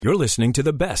You're listening to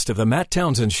the best of the Matt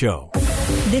Townsend Show.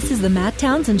 This is the Matt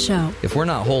Townsend Show. If we're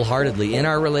not wholeheartedly in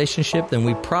our relationship, then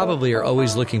we probably are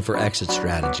always looking for exit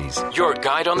strategies. Your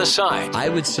guide on the side. I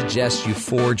would suggest you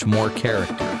forge more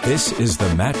character. This is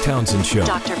the Matt Townsend Show.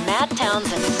 Dr. Matt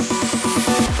Townsend.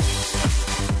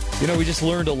 You know, we just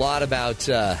learned a lot about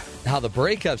how the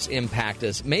breakups impact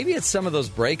us. Maybe it's some of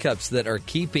those breakups that are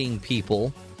keeping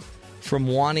people from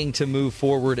wanting to move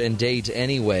forward and date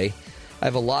anyway. I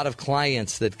have a lot of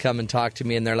clients that come and talk to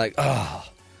me, and they're like, "Oh,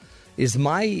 is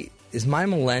my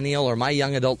millennial or my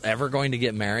young adult ever going to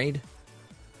get married?"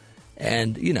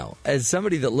 And, you know, as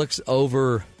somebody that looks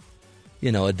over,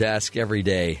 you know, a desk every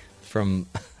day from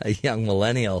a young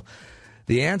millennial,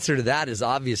 the answer to that is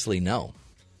obviously no.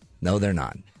 No, they're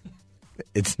not.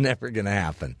 It's never going to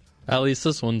happen. At least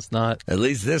this one's not. At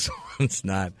least this one's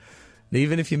not.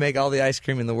 Even if you make all the ice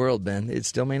cream in the world, Ben, it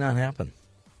still may not happen.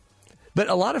 But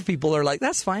a lot of people are like,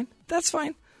 that's fine. That's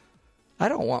fine. I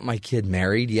don't want my kid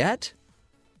married yet.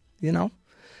 You know?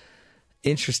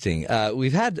 Interesting.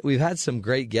 We've had some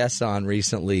great guests on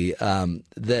recently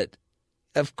that,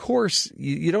 of course,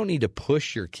 you don't need to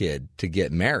push your kid to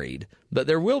get married. But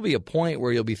there will be a point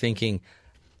where you'll be thinking,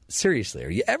 seriously, are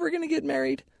you ever going to get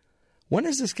married? When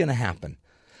is this going to happen?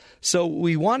 So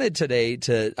I wanted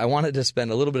to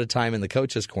spend a little bit of time in the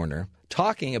Coach's Corner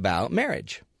talking about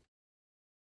marriage.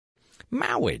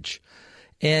 Marriage.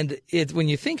 And when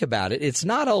you think about it, it's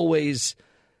not always,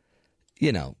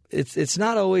 you know, it's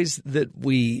not always that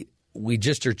we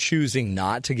just are choosing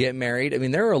not to get married. I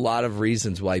mean, there are a lot of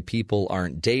reasons why people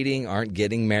aren't dating, aren't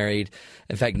getting married.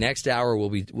 In fact, next hour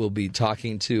we'll be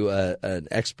talking to an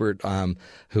expert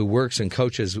who works and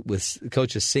coaches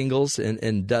singles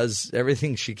and does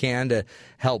everything she can to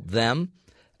help them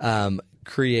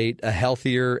create a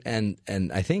healthier and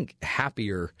I think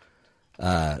happier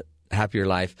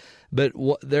life. But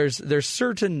there's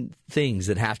certain things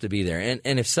that have to be there.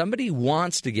 And if somebody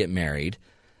wants to get married,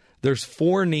 there's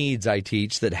 4 needs I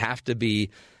teach that have to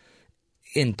be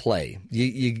in play.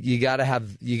 You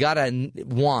gotta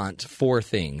want 4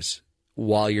 things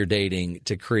while you're dating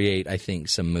to create, I think,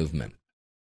 some movement.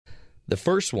 The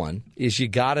first one is you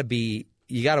gotta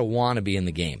want to be in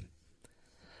the game.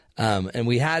 And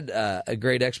we had a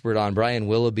great expert on, Brian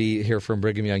Willoughby here from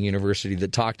Brigham Young University,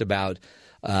 that talked about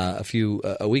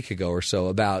a week ago or so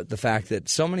about the fact that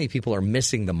so many people are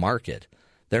missing the market.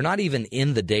 They're not even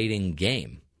in the dating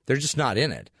game. They're just not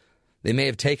in it. They may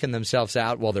have taken themselves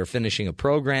out while they're finishing a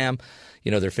program.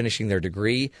 You know, they're finishing their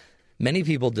degree. Many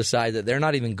people decide that they're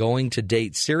not even going to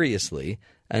date seriously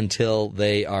until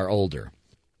they are older,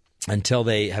 until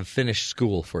they have finished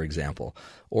school, for example.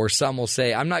 Or some will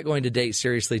say, I'm not going to date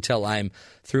seriously till I'm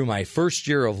through my first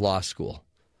year of law school,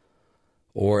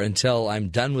 or until I'm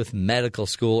done with medical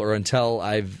school, or until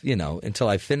I've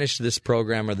finished this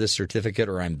program or this certificate,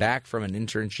 or I'm back from an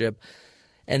internship.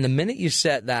 And the minute you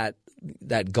set that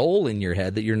goal in your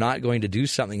head that you're not going to do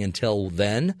something until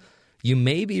then, you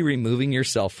may be removing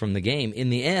yourself from the game. In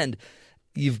the end,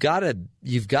 you've got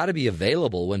to be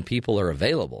available when people are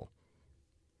available.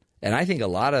 And I think a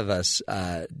lot of us,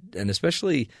 and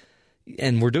especially,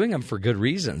 and we're doing them for good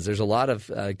reasons. There's a lot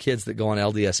of kids that go on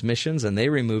LDS missions, and they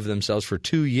remove themselves for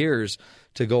 2 years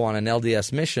to go on an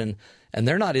LDS mission, and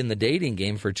they're not in the dating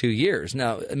game for 2 years.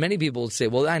 Now, many people would say,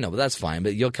 well, I know, but that's fine,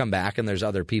 but you'll come back and there's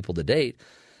other people to date.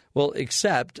 Well,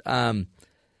 except a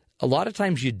lot of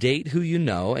times you date who you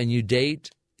know, and you date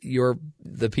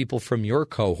the people from your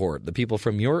cohort, the people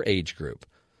from your age group.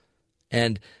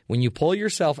 And when you pull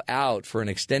yourself out for an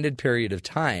extended period of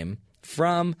time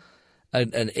from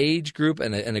an age group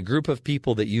and a group of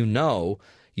people that you know,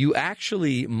 you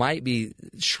actually might be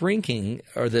shrinking,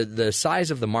 or the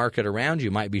size of the market around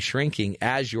you might be shrinking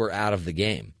as you're out of the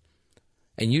game.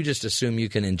 And you just assume you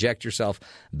can inject yourself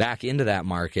back into that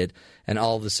market and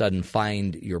all of a sudden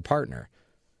find your partner.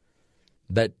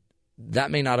 But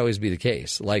that may not always be the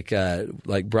case. Like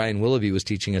Brian Willoughby was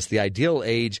teaching us, the ideal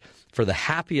age for the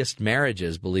happiest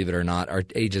marriages, believe it or not, are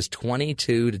ages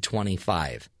 22 to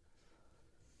 25.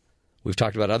 We've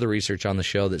talked about other research on the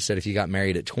show that said if you got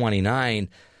married at 29,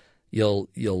 you'll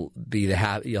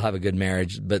have a good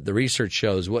marriage. But the research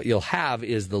shows what you'll have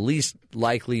is the least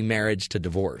likely marriage to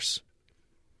divorce.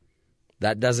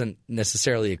 That doesn't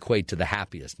necessarily equate to the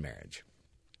happiest marriage.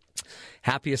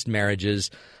 Happiest marriages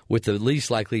with the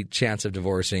least likely chance of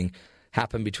divorcing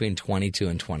happen between 22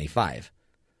 and 25.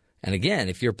 And again,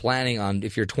 if you're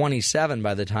 27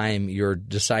 by the time you're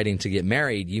deciding to get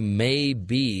married, you may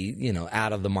be,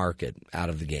 out of the market, out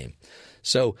of the game.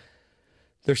 So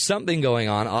there's something going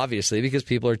on, obviously, because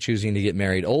people are choosing to get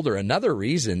married older. Another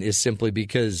reason is simply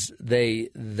because they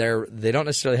don't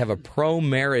necessarily have a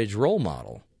pro-marriage role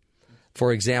model.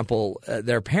 For example,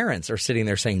 their parents are sitting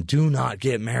there saying, do not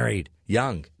get married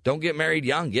young. Don't get married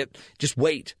young. Just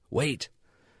wait.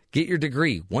 Get your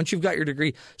degree. Once you've got your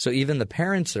degree. So even the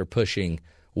parents are pushing,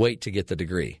 wait to get the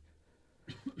degree.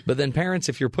 But then parents,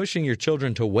 if you're pushing your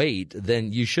children to wait,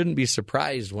 then you shouldn't be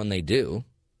surprised when they do.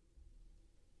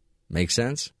 Make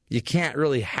sense? You can't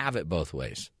really have it both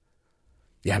ways.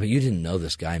 Yeah, but you didn't know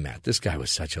this guy, Matt. This guy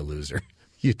was such a loser.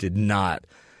 You did not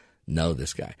know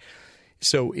this guy.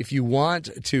 So if you want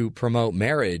to promote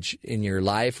marriage in your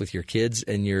life with your kids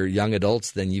and your young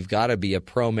adults, then you've got to be a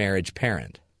pro-marriage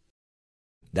parent.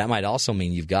 That might also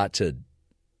mean you've got to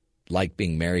like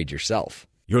being married yourself.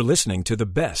 You're listening to the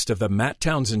best of the Matt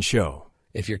Townsend Show.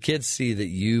 If your kids see that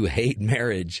you hate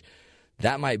marriage,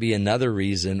 that might be another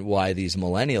reason why these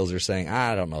millennials are saying,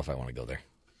 I don't know if I want to go there.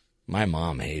 My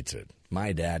mom hates it.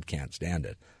 My dad can't stand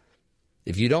it.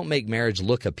 If you don't make marriage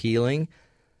look appealing,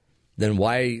 then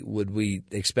why would we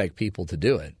expect people to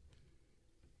do it?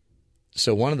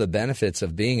 So one of the benefits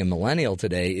of being a millennial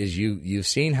today is you've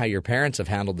seen how your parents have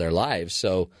handled their lives.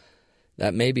 So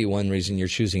that may be one reason you're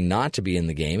choosing not to be in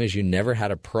the game is you never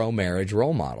had a pro-marriage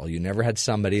role model. You never had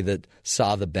somebody that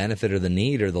saw the benefit or the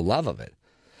need or the love of it.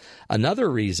 Another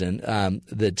reason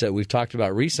that we've talked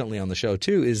about recently on the show,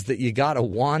 too, is that you got to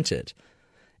want it.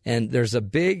 And there's a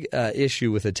big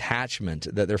issue with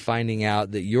attachment that they're finding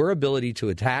out that your ability to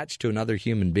attach to another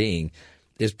human being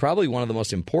is probably one of the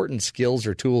most important skills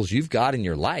or tools you've got in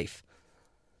your life.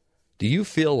 Do you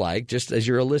feel like, just as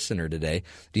you're a listener today,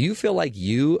 do you feel like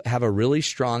you have a really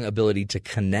strong ability to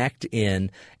connect in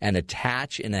and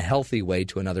attach in a healthy way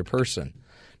to another person?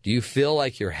 Do you feel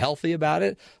like you're healthy about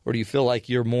it, or do you feel like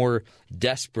you're more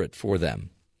desperate for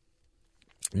them,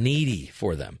 needy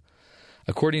for them?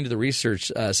 According to the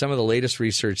research, some of the latest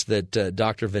research that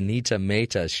Dr. Vanita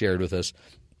Mehta shared with us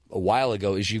a while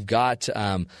ago is you've got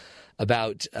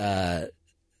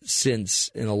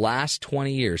since in the last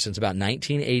 20 years, since about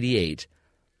 1988,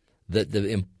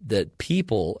 that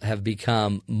people have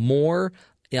become more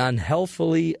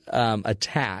unhealthily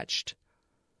attached.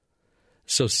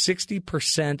 So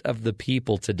 60% of the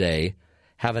people today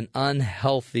have an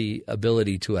unhealthy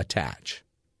ability to attach.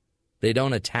 They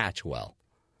don't attach well,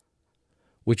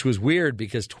 which was weird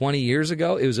because 20 years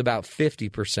ago, it was about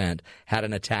 50% had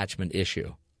an attachment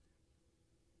issue.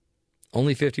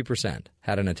 Only 50%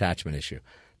 had an attachment issue.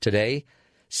 Today,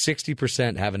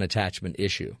 60% have an attachment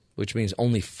issue, which means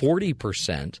only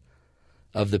 40%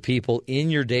 of the people in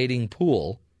your dating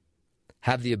pool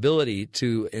have the ability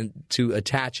to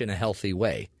attach in a healthy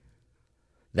way.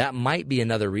 That might be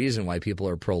another reason why people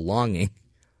are prolonging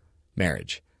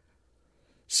marriage.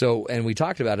 So, and we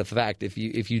talked about it, the fact if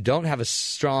you don't have a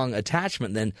strong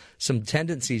attachment, then some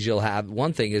tendencies you'll have.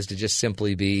 One thing is to just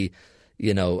simply be,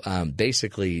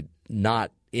 basically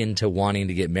not into wanting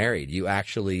to get married. You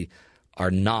actually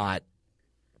are not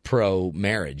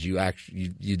pro-marriage.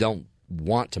 You don't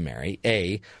want to marry,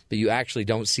 but you actually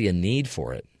don't see a need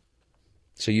for it.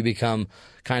 So you become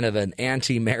kind of an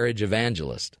anti-marriage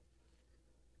evangelist.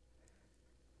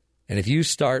 And if you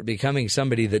start becoming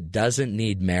somebody that doesn't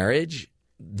need marriage,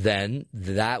 then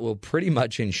that will pretty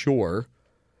much ensure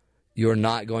you're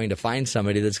not going to find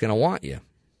somebody that's going to want you.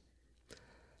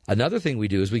 Another thing we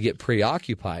do is we get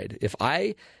preoccupied. If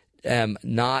I am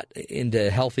not into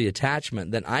healthy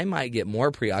attachment, then I might get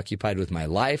more preoccupied with my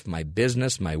life, my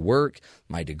business, my work,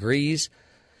 my degrees.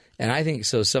 And I think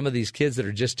so some of these kids that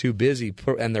are just too busy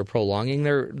and they're prolonging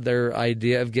their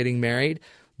idea of getting married,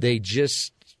 it's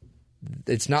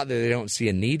not that they don't see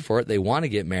a need for it. They want to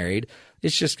get married.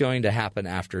 It's just going to happen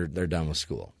after they're done with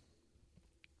school.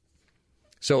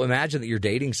 So imagine that you're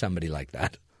dating somebody like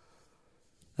that.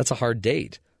 That's a hard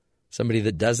date. Somebody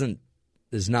that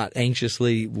is not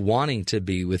anxiously wanting to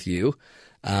be with you.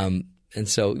 And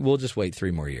so we'll just wait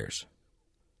 3 more years.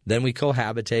 Then we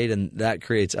cohabitate, and that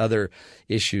creates other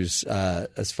issues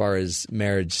as far as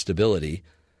marriage stability.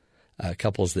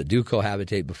 Couples that do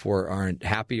cohabitate before aren't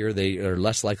happy, or they are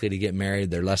less likely to get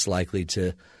married. They're less likely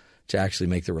to actually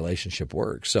make the relationship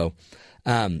work. So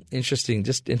interesting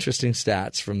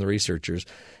stats from the researchers.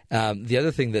 The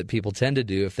other thing that people tend to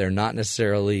do if they're not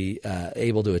necessarily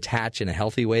able to attach in a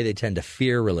healthy way, they tend to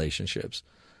fear relationships.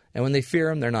 And when they fear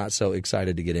them, they're not so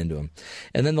excited to get into them.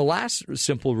 And then the last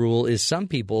simple rule is some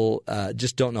people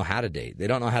just don't know how to date. They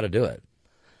don't know how to do it.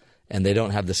 And they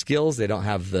don't have the skills. They don't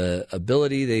have the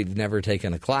ability. They've never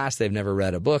taken a class. They've never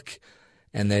read a book.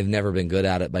 And they've never been good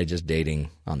at it by just dating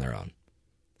on their own.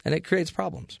 And it creates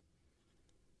problems.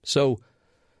 So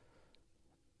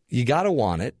you got to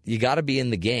want it. You got to be in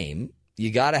the game.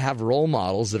 You got to have role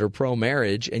models that are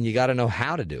pro-marriage, and you got to know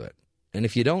how to do it. And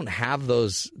if you don't have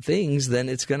those things,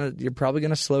 then you're probably going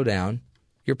to slow down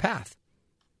your path.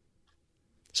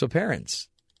 So parents,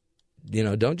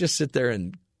 don't just sit there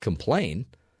and complain.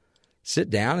 Sit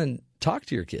down and talk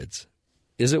to your kids.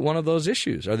 Is it one of those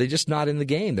issues? Are they just not in the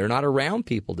game? They're not around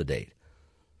people to date.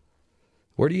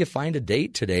 Where do you find a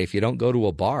date today if you don't go to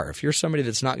a bar? If you're somebody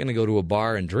that's not going to go to a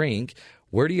bar and drink,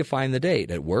 where do you find the date?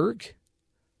 At work?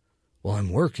 Well,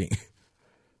 I'm working.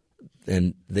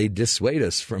 And they dissuade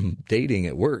us from dating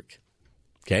at work.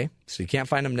 Okay? So you can't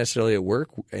find them necessarily at work.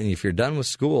 And if you're done with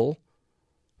school,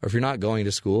 or if you're not going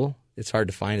to school, it's hard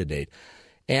to find a date.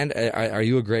 And are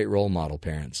you a great role model,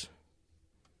 parents?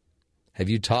 Have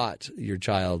you taught your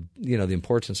child, the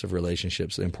importance of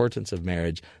relationships, the importance of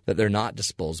marriage, that they're not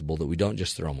disposable, that we don't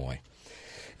just throw them away?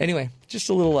 Anyway, just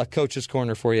a little coach's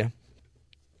corner for you.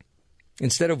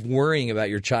 Instead of worrying about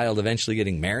your child eventually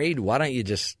getting married, why don't you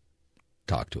just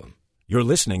talk to them? You're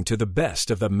listening to the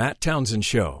best of the Matt Townsend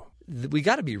Show. We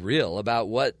got to be real about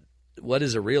what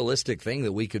is a realistic thing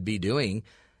that we could be doing,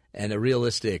 and a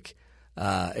realistic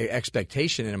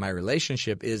expectation in my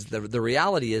relationship is the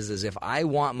reality is if I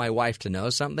want my wife to know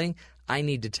something, I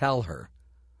need to tell her.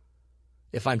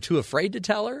 If I'm too afraid to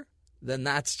tell her, then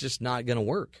that's just not going to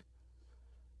work.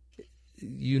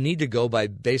 You need to go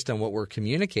based on what we're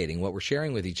communicating, what we're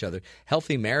sharing with each other.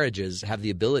 Healthy marriages have the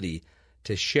ability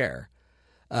to share.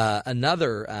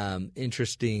 Another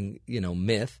interesting,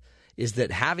 myth is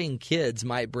that having kids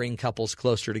might bring couples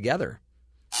closer together.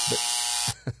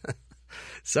 But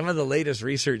some of the latest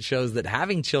research shows that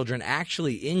having children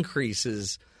actually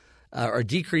increases or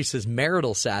decreases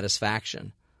marital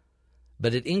satisfaction,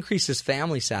 but it increases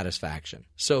family satisfaction.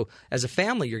 So as a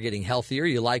family, you're getting healthier.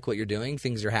 You like what you're doing.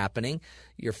 Things are happening.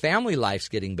 Your family life's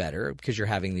getting better because you're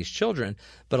having these children.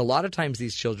 But a lot of times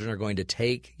these children are going to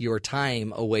take your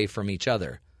time away from each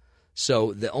other.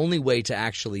 So the only way to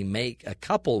actually make a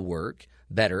couple work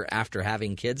better after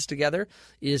having kids together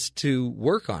is to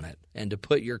work on it and to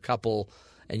put your couple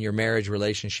and your marriage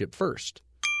relationship first.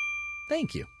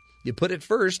 Thank you. You put it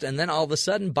first, and then all of a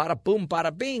sudden, bada boom,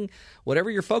 bada bing,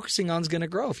 whatever you're focusing on is going to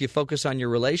grow. If you focus on your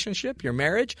relationship, your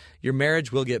marriage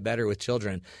will get better with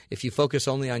children. If you focus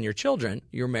only on your children,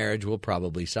 your marriage will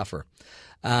probably suffer.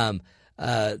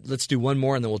 Let's do one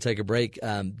more, and then we'll take a break.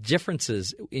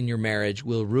 Differences in your marriage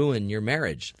will ruin your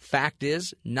marriage. Fact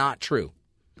is, not true.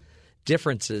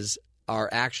 Differences are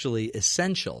actually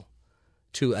essential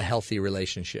to a healthy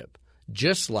relationship.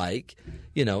 Just like,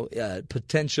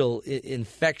 potential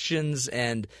infections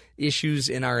and issues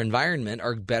in our environment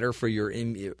are better for your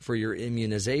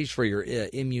immunization, for your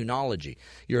immunology,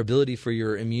 your ability for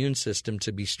your immune system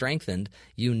to be strengthened.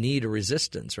 You need a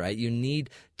resistance, right? You need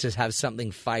to have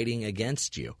something fighting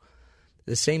against you.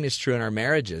 The same is true in our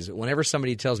marriages. Whenever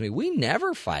somebody tells me, we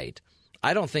never fight,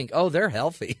 I don't think, oh, they're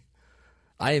healthy.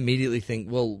 I immediately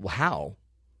think, well, how?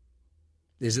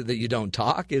 Is it that you don't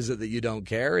talk? Is it that you don't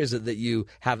care? Is it that you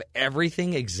have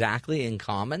everything exactly in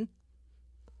common?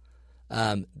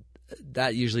 That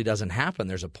usually doesn't happen.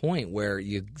 There's a point where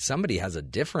somebody has a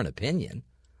different opinion,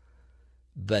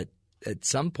 but at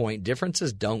some point,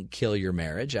 differences don't kill your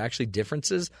marriage. Actually,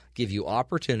 differences give you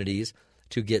opportunities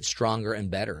to get stronger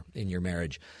and better in your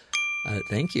marriage.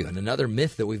 Thank you. And another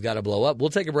myth that we've got to blow up.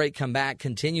 We'll take a break, come back,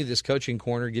 continue this coaching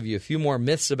corner, give you a few more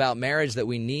myths about marriage that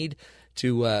we need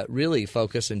to really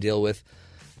focus and deal with.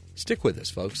 Stick with us,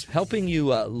 folks. Helping you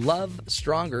love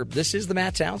stronger. This is the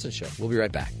Matt Townsend Show. We'll be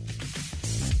right back.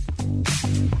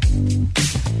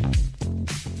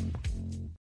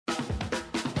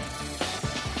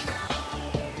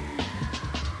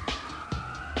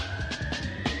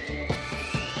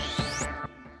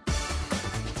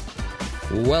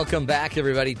 Welcome back,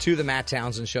 everybody, to the Matt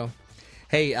Townsend Show.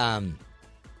 Hey,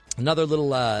 another little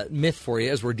myth for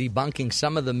you as we're debunking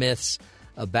some of the myths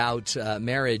about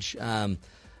marriage.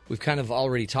 We've kind of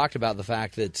already talked about the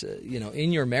fact that,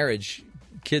 in your marriage,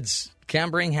 kids can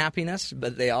bring happiness,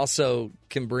 but they also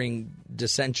can bring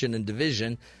dissension and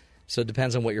division. So it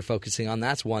depends on what you're focusing on.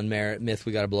 That's one myth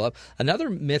we got to blow up. Another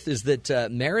myth is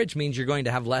that marriage means you're going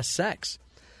to have less sex.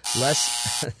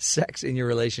 Less sex in your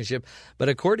relationship. But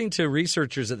according to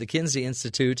researchers at the Kinsey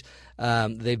Institute,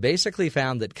 they basically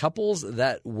found that couples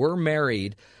that were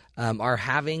married are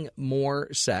having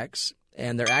more sex,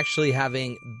 and they're actually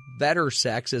having better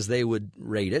sex, as they would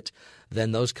rate it,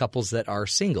 than those couples that are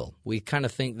single. We kind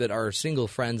of think that our single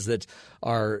friends that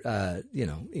are,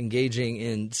 engaging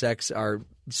in sex are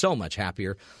so much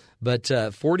happier. But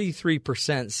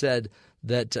 43% said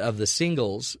that of the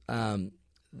singles,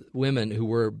 women who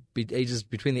were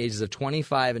between the ages of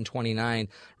 25 and 29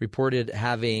 reported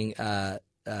having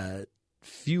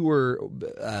fewer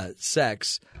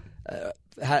sex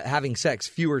having sex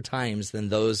fewer times than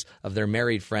those of their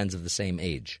married friends of the same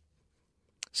age.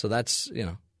 So that's,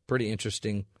 pretty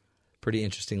interesting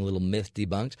little myth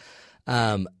debunked.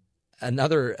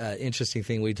 Another interesting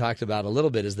thing we talked about a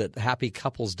little bit is that happy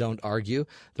couples don't argue.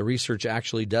 The research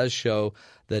actually does show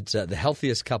that the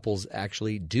healthiest couples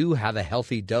actually do have a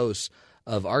healthy dose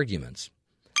of arguments.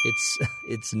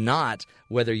 It's not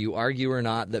whether you argue or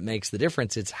not that makes the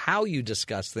difference. It's how you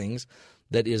discuss things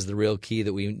that is the real key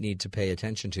that we need to pay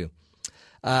attention to.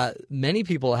 Many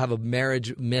people have a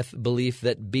marriage myth belief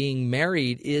that being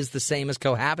married is the same as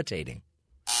cohabitating.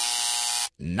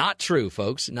 Not true,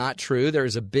 folks. Not true.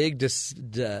 There's a big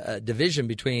division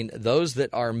between those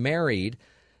that are married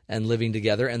and living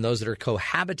together and those that are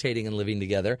cohabitating and living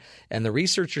together. And the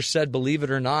researcher said, believe it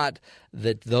or not,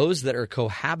 that those that are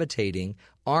cohabitating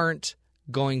aren't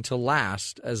going to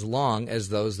last as long as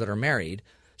those that are married,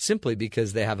 simply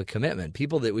because they have a commitment.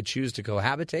 People that would choose to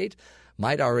cohabitate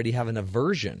might already have an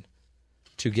aversion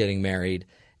to getting married,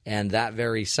 and that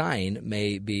very sign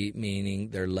may be meaning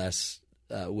they're less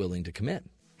willing to commit.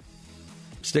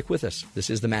 Stick with us. This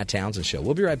is the Matt Townsend Show.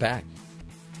 We'll be right back.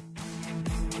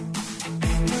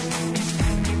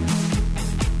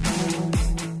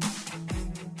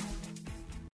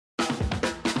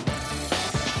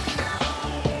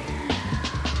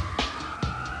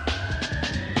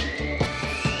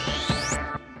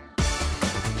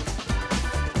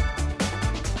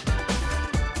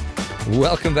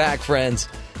 Welcome back, friends,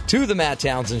 to the Matt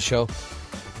Townsend Show.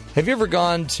 Have you ever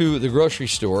gone to the grocery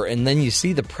store and then you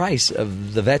see the price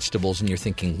of the vegetables and you're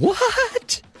thinking,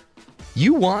 what?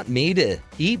 You want me to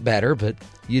eat better, but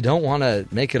you don't want to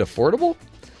make it affordable?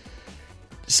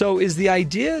 So is the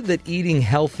idea that eating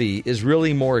healthy is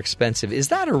really more expensive, is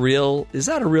that a real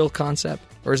concept?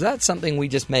 Or is that something we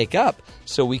just make up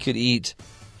so we could eat,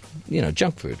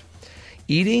 junk food?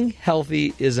 Eating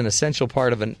healthy is an essential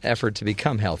part of an effort to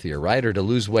become healthier, right, or to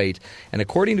lose weight. And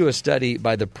according to a study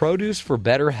by the Produce for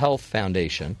Better Health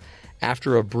Foundation,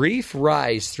 after a brief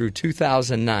rise through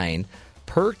 2009,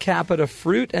 per capita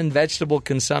fruit and vegetable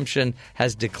consumption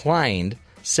has declined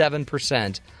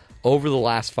 7% over the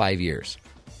last 5 years.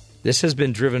 This has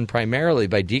been driven primarily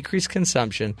by decreased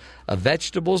consumption of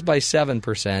vegetables by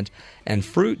 7% and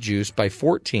fruit juice by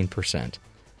 14%.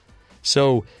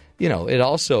 So, it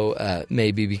also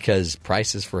may be because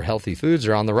prices for healthy foods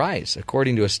are on the rise.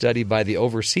 According to a study by the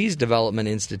Overseas Development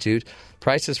Institute,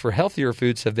 prices for healthier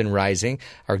foods have been rising.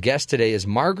 Our guest today is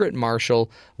Margaret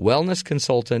Marshall, wellness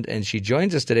consultant, and she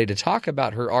joins us today to talk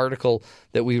about her article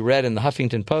that we read in the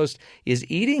Huffington Post, Is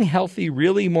Eating Healthy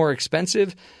Really More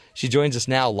Expensive? She joins us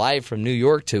now live from New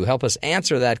York to help us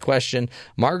answer that question.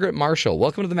 Margaret Marshall,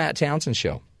 welcome to the Matt Townsend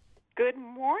Show. Good morning.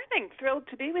 Thrilled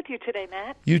to be with you today,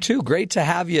 Matt. You too. Great to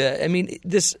have you. I mean,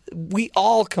 we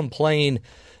all complain,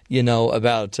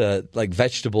 about like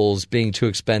vegetables being too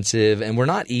expensive and we're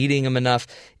not eating them enough.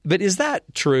 But is that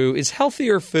true? Is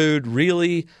healthier food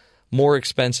really more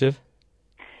expensive?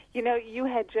 You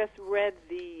had just read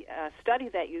the study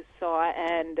that you saw,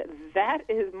 and that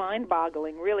is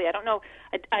mind-boggling, really. I don't know.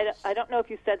 I don't know if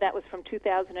you said that was from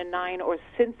 2009 or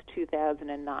since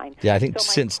 2009. Yeah, I think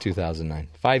since 2009.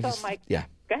 Yeah.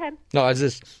 Go ahead. No, I was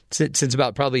just since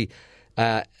about probably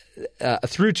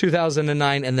through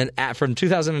 2009, and then from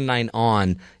 2009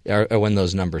 on are when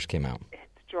those numbers came out.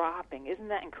 It's dropping. Isn't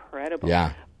that incredible?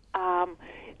 Yeah.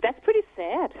 That's pretty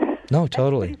sad. No,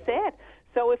 totally. That's pretty sad.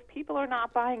 So if people are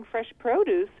not buying fresh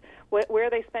produce, where are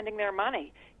they spending their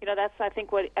money? That's, I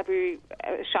think, what every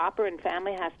shopper and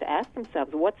family has to ask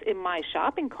themselves. What's in my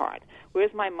shopping cart?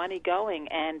 Where's my money going?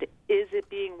 And is it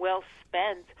being well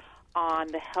spent on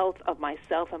the health of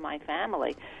myself and my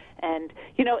family? And,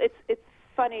 it's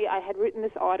funny. I had written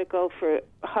this article for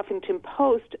Huffington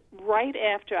Post right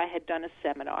after I had done a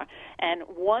seminar. And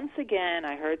once again,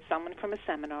 I heard someone from a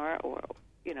seminar or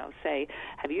say,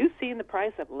 have you seen the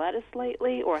price of lettuce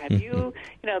lately? Or have you,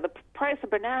 the price of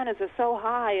bananas are so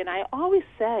high. And I always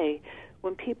say,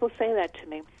 when people say that to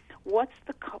me, what's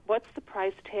the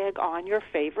price tag on your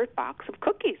favorite box of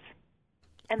cookies?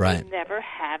 And right. They never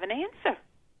have an answer.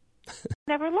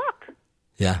 Never look.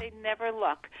 Yeah. They never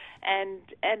look. And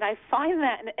I find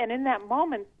that, and in that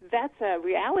moment, that's a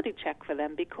reality check for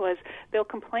them, because they'll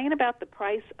complain about the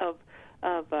price of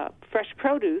fresh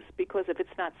produce because if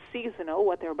it's not seasonal,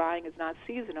 what they're buying is not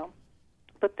seasonal.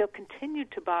 But they'll continue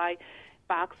to buy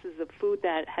boxes of food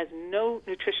that has no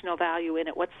nutritional value in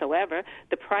it whatsoever.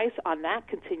 The price on that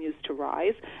continues to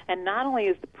rise. And not only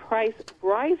is the price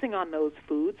rising on those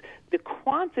foods, the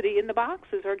quantity in the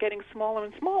boxes are getting smaller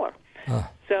and smaller.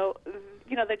 So,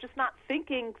 they're just not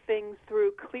thinking things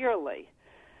through clearly.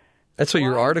 That's what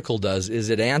your article does, is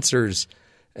it answers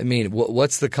I mean,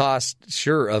 what's the cost,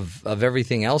 sure, of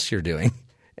everything else you're doing?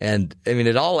 And, I mean,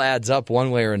 it all adds up one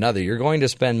way or another. You're going to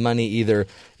spend money either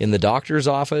in the doctor's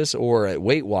office or at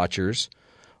Weight Watchers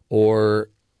or,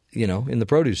 in the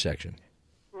produce section.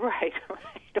 Right.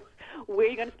 Where are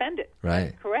you going to spend it?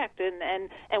 Right. That's correct.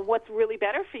 And what's really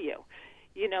better for you?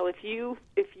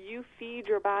 If you feed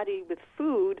your body with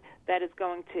food that is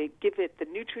going to give it the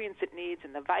nutrients it needs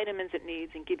and the vitamins it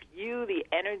needs and give you the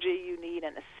energy you need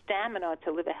and the stamina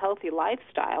to live a healthy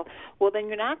lifestyle, well, then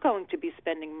you're not going to be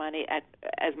spending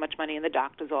as much money in the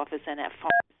doctor's office and at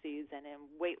pharmacies and in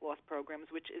weight loss programs,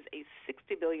 which is a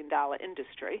 $60 billion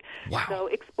industry. Wow. So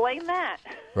explain that.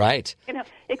 Right.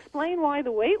 Explain why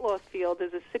the weight loss field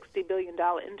is a $60 billion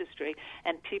industry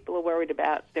and people are worried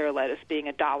about their lettuce being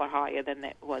 $1 higher than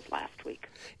it was last week.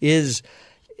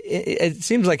 It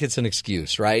seems like it's an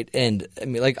excuse, right? And I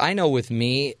mean, like I know with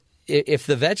me, if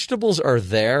the vegetables are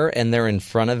there and they're in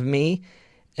front of me,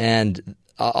 and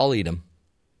I'll eat them.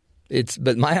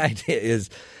 But my idea is,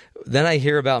 then I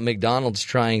hear about McDonald's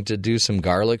trying to do some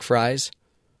garlic fries,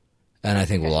 and I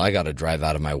think, well, I got to drive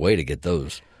out of my way to get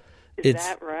those. Is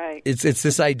that right? It's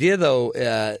this idea though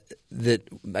that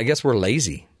I guess we're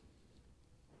lazy.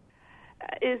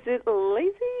 Is it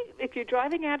lazy? If you're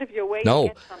driving out of your way No.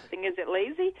 to get something, is it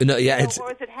lazy? No, yeah,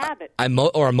 or is it habit? I'm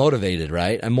motivated,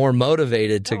 right? I'm more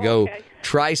motivated to go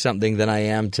try something than I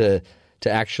am to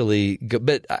actually go.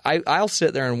 But I'll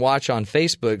sit there and watch on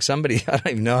Facebook somebody, I don't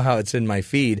even know how it's in my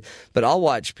feed, but I'll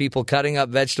watch people cutting up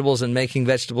vegetables and making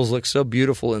vegetables look so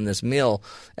beautiful in this meal,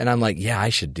 and I'm like, yeah, I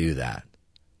should do that.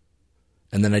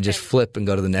 And then I just flip and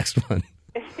go to the next one.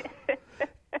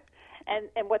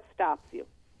 And what stops you?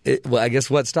 Well, I guess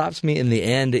what stops me in the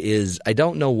end is I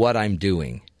don't know what I'm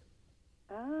doing.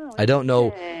 Oh, I don't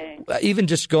know. Even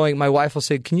just going, my wife will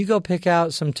say, can you go pick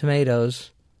out some tomatoes?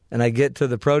 And I get to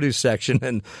the produce section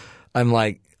and I'm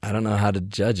like, I don't know how to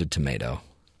judge a tomato.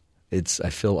 I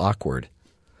feel awkward.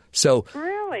 So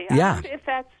really, yeah. I wonder if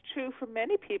that's true for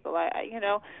many people. That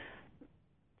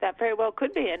very well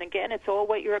could be. And again, it's all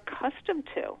what you're accustomed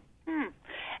to.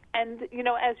 And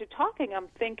as you're talking, I'm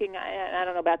thinking. I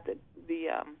don't know about the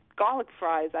garlic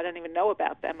fries. I don't even know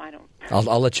about them. I don't.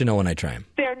 I'll let you know when I try them.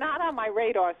 They're not on my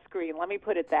radar screen. Let me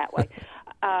put it that way.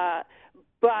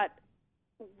 But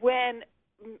when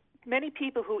many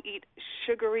people who eat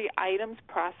sugary items,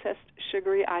 processed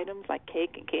sugary items like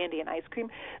cake and candy and ice cream,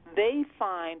 they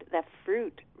find that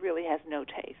fruit really has no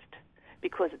taste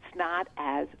because it's not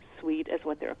as sweet as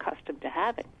what they're accustomed to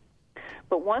having.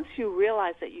 But once you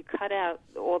realize that you cut out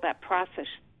all that processed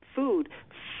food,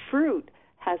 fruit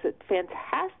has a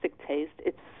fantastic taste.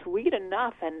 It's sweet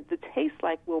enough, and the taste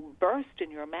will burst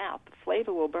in your mouth. The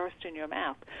flavor will burst in your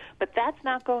mouth. But that's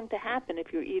not going to happen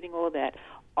if you're eating all that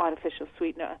artificial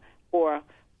sweetener or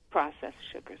processed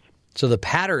sugars. So the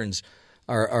patterns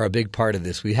are a big part of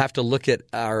this. We have to look at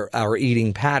our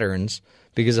eating patterns,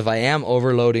 because if I am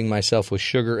overloading myself with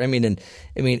sugar, I mean,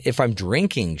 if I'm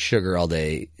drinking sugar all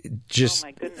day, just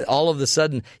all of a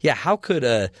sudden, how could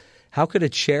a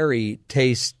cherry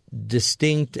taste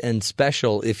distinct and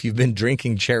special if you've been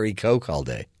drinking cherry Coke all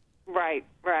day? Right.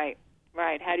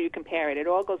 How do you compare it? It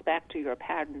all goes back to your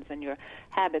patterns and your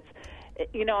habits.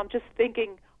 I'm just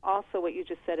thinking also what you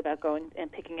just said about going and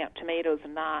picking out tomatoes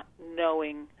and not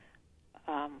knowing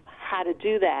how to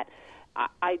do that.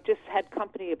 I just had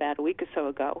company about a week or so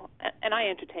ago, and I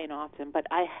entertain often, but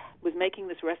I was making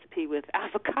this recipe with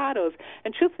avocados,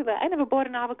 and truthfully, I never bought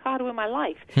an avocado in my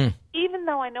life, even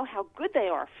though I know how good they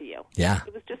are for you. Yeah.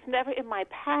 It was just never in my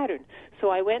pattern. So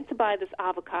I went to buy this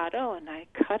avocado, and I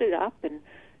cut it up, and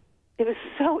it was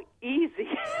so easy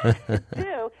to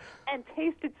do and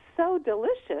tasted so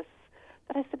delicious.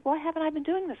 But I said, why haven't I been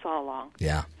doing this all along?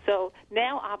 Yeah. So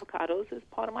now avocados is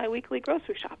part of my weekly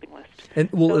grocery shopping list.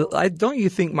 And don't you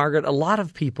think, Margaret, a lot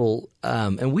of people,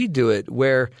 and we do it,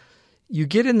 where you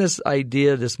get in this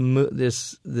idea, this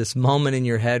moment in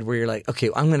your head where you're like, okay,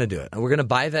 I'm going to do it. We're going to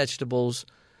buy vegetables,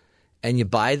 and you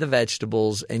buy the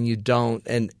vegetables, and you don't,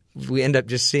 and we end up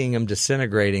just seeing them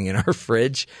disintegrating in our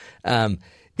fridge.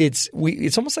 It's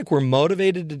almost like we're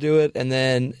motivated to do it, and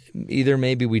then either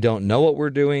maybe we don't know what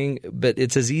we're doing, but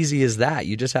it's as easy as that.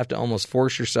 You just have to almost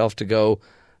force yourself to go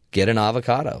get an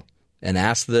avocado and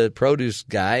ask the produce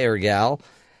guy or gal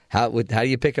how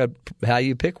you pick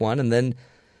one, and then,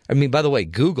 by the way,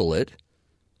 Google it.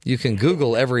 You can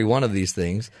Google every one of these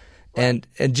things, and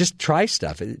just try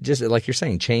stuff. Just like you're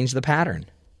saying, change the pattern.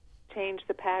 Change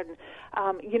the pattern.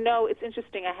 It's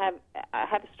interesting. I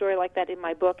have a story like that in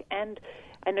my book, and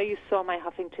I know you saw my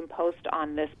Huffington Post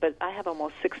on this, but I have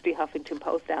almost 60 Huffington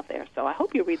Posts out there, so I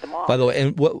hope you read them all. By the way,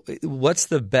 and what's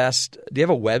the best – do you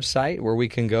have a website where we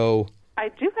can go? I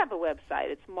do have a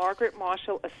website. It's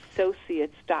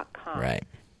margaretmarshallassociates.com. Right.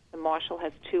 The Marshall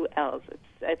has 2 L's.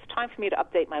 It's time for me to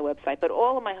update my website, but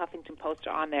all of my Huffington Posts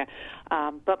are on there.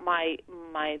 But my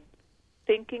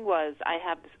thinking was I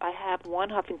have one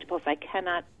Huffington Post. I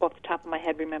cannot, off the top of my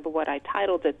head, remember what I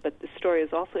titled it, but the story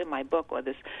is also in my book, or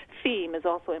this theme is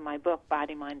also in my book,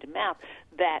 Body, Mind, and Mouth,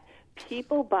 that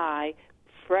people buy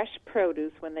fresh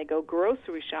produce when they go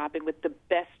grocery shopping with the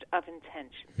best of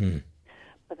intentions.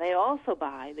 But they also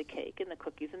buy the cake and the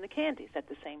cookies and the candies at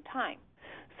the same time.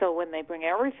 So when they bring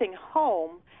everything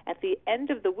home at the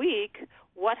end of the week,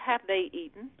 what have they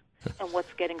eaten and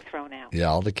what's getting thrown out? Yeah,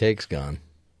 all the cake's gone.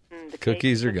 The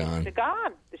Cookies are gone. They're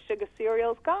gone. The sugar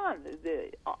cereal's gone.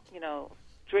 The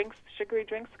drinks, sugary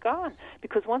drinks, gone.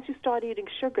 Because once you start eating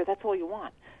sugar, that's all you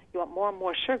want. You want more and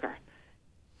more sugar.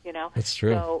 That's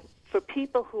true. So for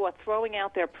people who are throwing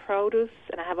out their produce,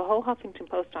 and I have a whole Huffington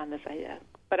Post on this,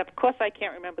 but of course I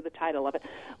can't remember the title of it.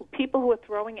 People who are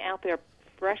throwing out their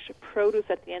fresh produce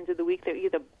at the end of the week, they're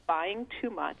either buying too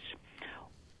much,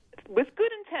 with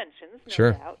good intentions,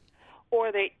 no doubt,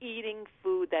 or they're eating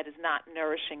food that is not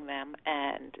nourishing them,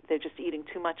 and they're just eating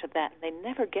too much of that, and they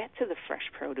never get to the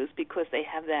fresh produce because they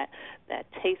have that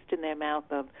taste in their mouth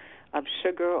of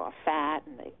sugar or fat,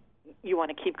 and you want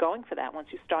to keep going for that once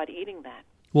you start eating that.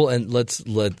 Well, and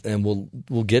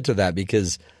we'll get to that,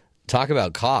 because talk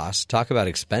about cost, talk about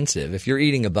expensive. If you're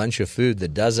eating a bunch of food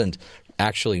that doesn't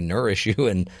actually nourish you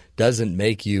and doesn't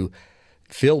make you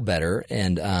feel better,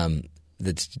 and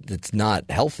that's not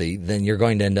healthy, then you're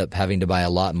going to end up having to buy a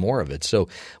lot more of it. So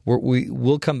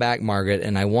we'll come back, Margaret,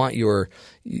 and I want your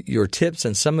tips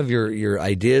and some of your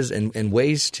ideas and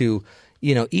ways to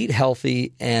eat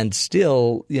healthy and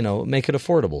still, make it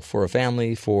affordable for a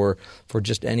family, for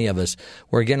just any of us.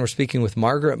 We're speaking with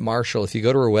Margaret Marshall. If you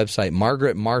go to her website,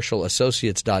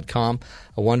 margaretmarshallassociates.com,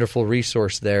 a wonderful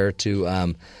resource there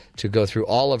to go through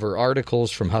all of her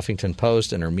articles from Huffington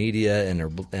Post and her media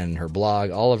and her blog,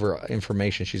 all of her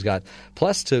information she's got,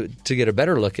 plus to get a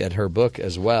better look at her book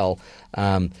as well.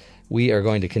 We are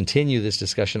going to continue this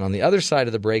discussion on the other side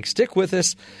of the break. Stick with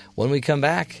us. When we come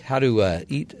back, how to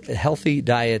eat a healthy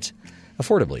diet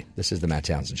affordably. This is the Matt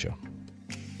Townsend Show.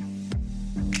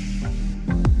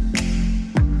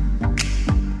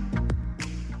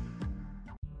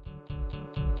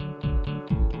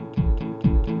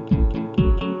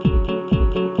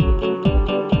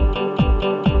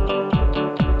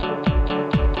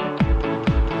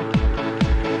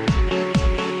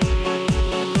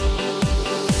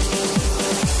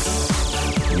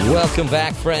 Welcome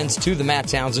back, friends, to the Matt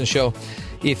Townsend Show.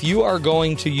 If you are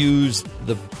going to use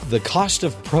the cost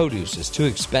of produce is too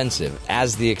expensive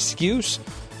as the excuse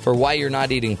for why you're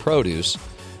not eating produce,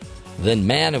 then,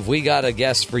 man, have we got a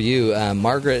guest for you.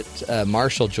 Margaret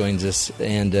Marshall joins us,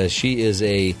 and she is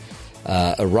a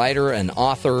writer, an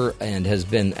author, and has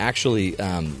been actually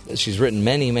she's written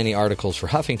many, many articles for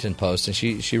Huffington Post, and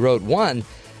she wrote one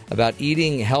about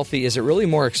eating healthy. Is it really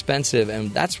more expensive?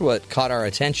 And that's what caught our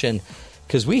attention.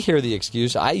 Because we hear the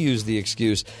excuse, I use the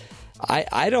excuse.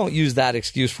 I don't use that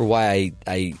excuse for why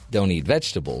I don't eat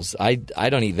vegetables. I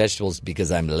don't eat vegetables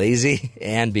because I'm lazy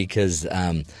and because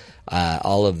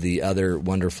all of the other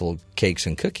wonderful cakes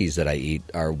and cookies that I eat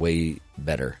are way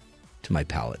better to my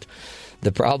palate.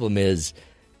 The problem is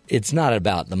it's not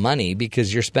about the money,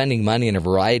 because you're spending money in a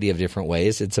variety of different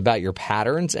ways. It's about your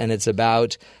patterns, and it's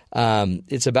about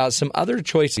some other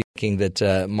choices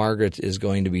that Margaret is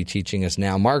going to be teaching us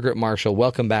now. Margaret Marshall,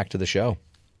 welcome back to the show.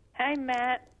 Hi,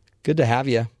 Matt. Good to have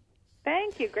you.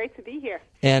 Thank you. Great to be here.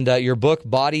 And your book,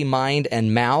 Body, Mind,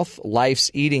 and Mouth,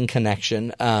 Life's Eating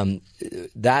Connection,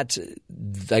 that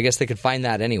I guess they could find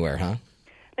that anywhere, huh?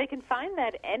 They can find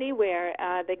that anywhere.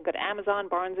 They can go to Amazon,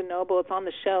 Barnes & Noble. It's on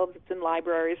the shelves. It's in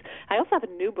libraries. I also have a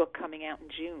new book coming out in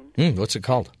June. What's it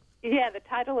called? Yeah, the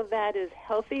title of that is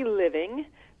Healthy Living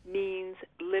Means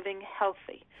Living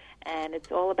Healthy. And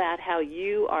it's all about how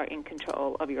you are in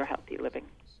control of your healthy living.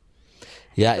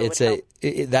 Yeah, so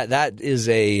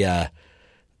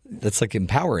that's like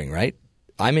empowering, right?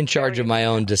 I'm in charge of my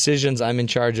own decisions. I'm in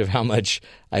charge of how much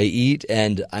I eat,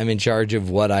 and I'm in charge of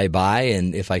what I buy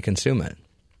and if I consume it.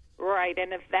 Right,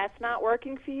 and if that's not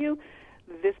working for you,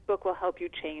 this book will help you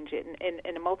change it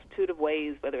in a multitude of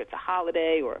ways, whether it's a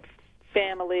holiday or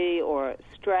family or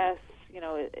stress.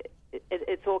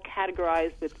 It's all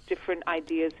categorized with different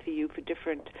ideas for you for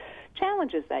different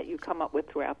challenges that you come up with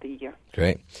throughout the year.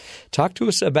 Great. Talk to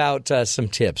us about some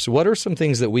tips. What are some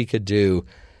things that we could do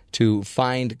to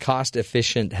find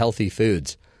cost-efficient, healthy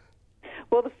foods?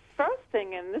 Well, the first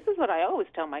thing, and this is what I always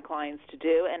tell my clients to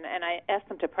do, and I ask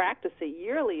them to practice it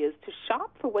yearly, is to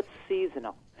shop for what's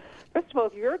seasonal. First of all,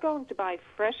 if you're going to buy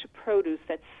fresh produce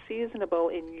that's seasonable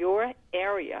in your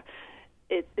area,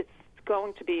 it's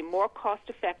going to be more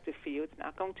cost-effective for you. It's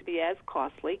not going to be as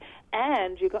costly,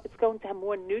 and it's going to have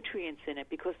more nutrients in it,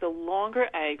 because the longer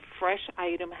a fresh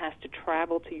item has to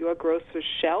travel to your grocer's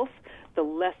shelf, the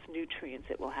less nutrients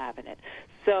it will have in it.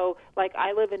 So, like,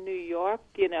 I live in New York,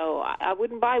 I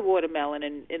wouldn't buy watermelon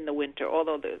in the winter,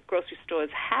 although the grocery stores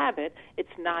have it. It's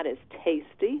not as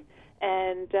tasty,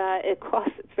 and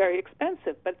it's very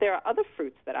expensive. But there are other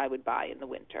fruits that I would buy in the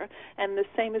winter, and the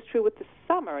same is true with the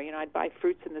summer. I'd buy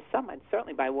fruits in the summer. I'd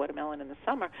certainly buy watermelon in the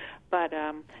summer. But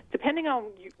depending on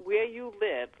where you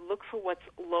live, look for what's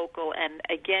local. And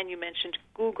again, you mentioned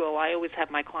Google. I always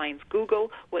have my clients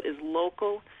Google what is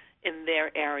local in their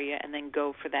area, and then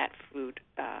go for that food,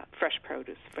 fresh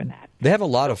produce for that. They have a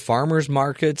lot of farmers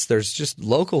markets. There's just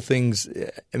local things.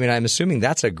 I mean, I'm assuming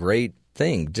that's a great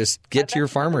thing. Just get to your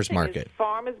farmers market.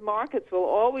 Farmers markets will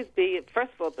always be,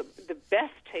 first of all, the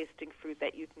best tasting fruit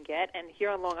that you can get. And here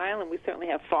on Long Island, we certainly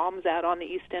have farms out on the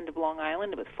east end of Long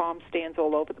Island with farm stands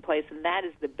all over the place, and that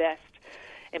is the best,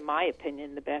 in my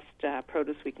opinion, the best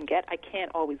produce we can get. I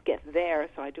can't always get there,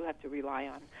 so I do have to rely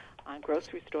on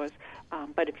grocery stores.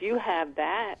 But if you have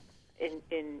that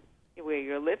in where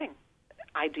you're living,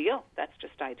 ideal. That's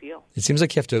just ideal. It seems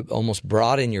like you have to almost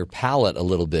broaden your palate a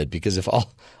little bit, because if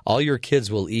all your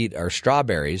kids will eat are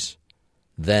strawberries,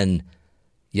 then,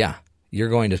 yeah, you're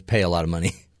going to pay a lot of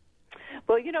money.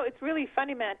 Well, it's really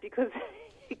funny, Matt, because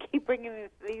you keep bringing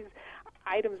these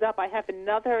items up. I have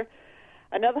another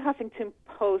Huffington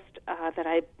Post that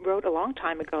I wrote a long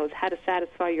time ago is How to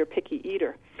Satisfy Your Picky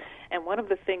Eater. And one of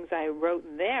the things I wrote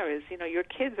in there is, your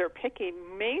kids are picky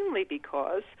mainly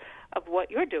because of what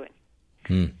you're doing.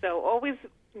 So always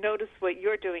notice what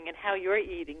you're doing and how you're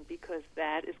eating, because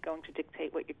that is going to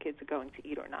dictate what your kids are going to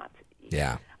eat or not to eat.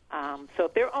 Yeah. So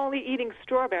if they're only eating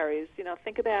strawberries,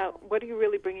 think about what are you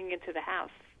really bringing into the house,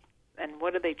 and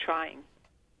what are they trying?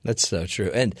 That's so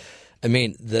true. And, I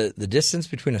mean, the distance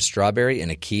between a strawberry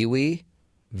and a kiwi,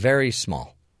 very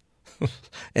small.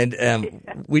 And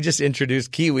we just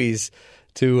introduced kiwis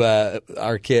to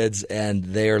our kids, and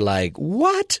they're like,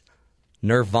 what?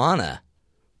 Nirvana.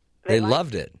 They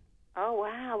loved it. Oh,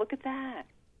 wow. Look at that.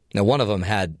 Now, one of them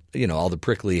had, all the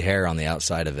prickly hair on the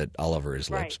outside of it all over his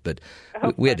lips, but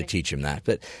we had to teach him that.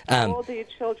 But how old are your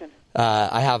children?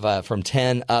 I have from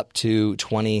 10 up to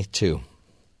 22.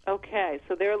 Okay,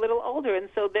 so they're a little older, and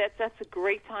so that's a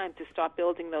great time to start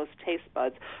building those taste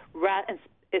buds, and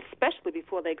especially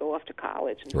before they go off to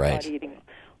college and start eating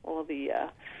all the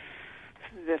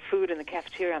food in the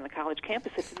cafeteria on the college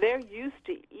campus. If they're used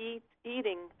to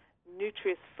eating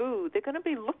nutritious food, they're going to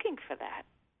be looking for that.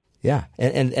 Yeah,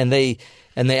 and they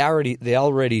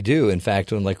already do. In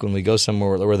fact, when we go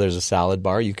somewhere where there's a salad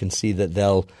bar, you can see that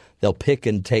they'll pick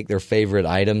and take their favorite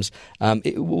items.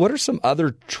 What are some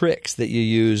other tricks that you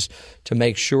use to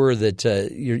make sure that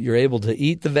you're able to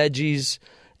eat the veggies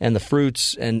and the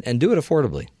fruits and do it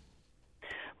affordably?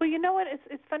 Well, you know what?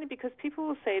 It's funny because people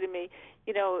will say to me,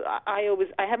 I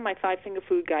have my 5-finger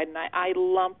food guide, and I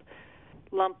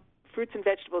lump fruits and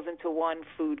vegetables into one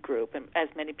food group, and as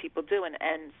many people do.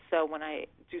 And so when I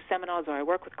do seminars or I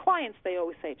work with clients, they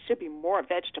always say it should be more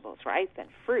vegetables, right, than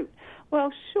fruit.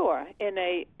 Well, sure, in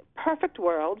a perfect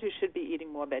world, you should be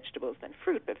eating more vegetables than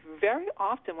fruit. But very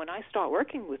often when I start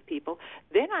working with people,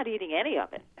 they're not eating any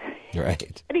of it.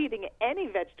 Right. They're not eating any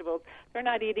vegetables. They're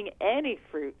not eating any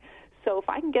fruit. So if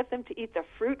I can get them to eat the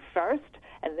fruit first,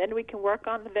 and then we can work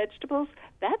on the vegetables,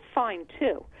 that's fine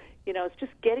too. It's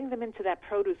just getting them into that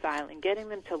produce aisle and getting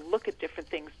them to look at different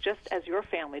things, just as your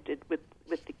family did with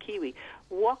the kiwi.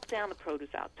 Walk down the produce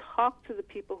aisle. Talk to the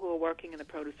people who are working in the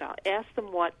produce aisle. Ask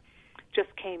them what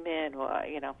just came in, or,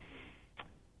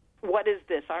 what is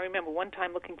this? I remember one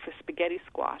time looking for spaghetti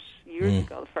squash years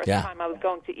ago, the first time I was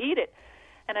going to eat it.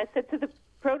 And I said to the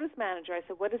produce manager, I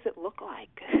said, what does it look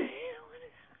like?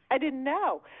 I didn't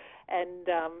know. And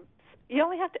you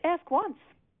only have to ask once.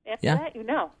 After that, you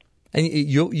know. And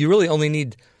you really only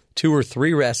need 2 or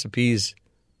 3 recipes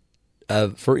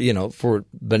for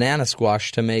banana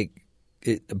squash to make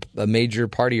it a major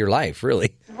part of your life,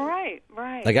 really. Right.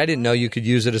 Like, I didn't know you could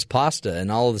use it as pasta,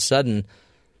 and all of a sudden,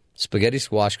 spaghetti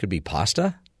squash could be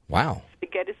pasta? Wow.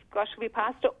 Spaghetti squash could be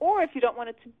pasta, or if you don't want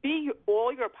it to be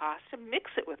all your pasta,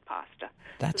 mix it with pasta.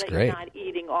 That's so that great. You're not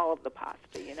eating all of the pasta,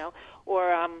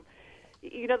 Or,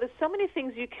 there's so many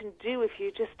things you can do if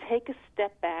you just take a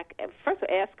step back. And first,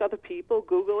 ask other people,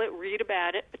 Google it, read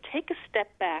about it, but take a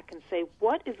step back and say,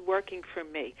 what is working for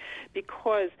me?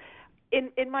 Because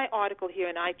in my article here,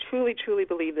 and I truly, truly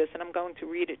believe this, and I'm going to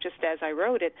read it just as I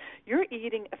wrote it, your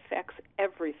eating affects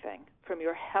everything from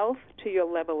your health to your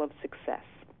level of success.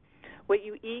 What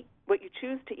you eat, what you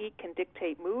choose to eat can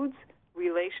dictate moods,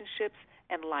 relationships,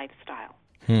 and lifestyle.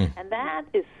 And that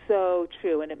is so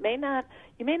true. And you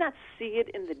may not see it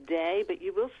in the day, but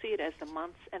you will see it as the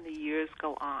months and the years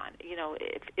go on. You know,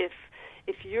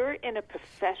 if you're in a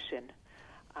profession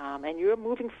and you're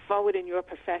moving forward in your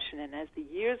profession, and as the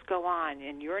years go on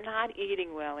and you're not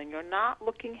eating well and you're not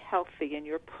looking healthy and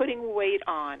you're putting weight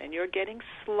on and you're getting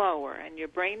slower and your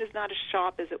brain is not as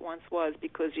sharp as it once was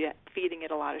because you're feeding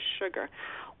it a lot of sugar,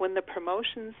 when the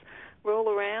promotions roll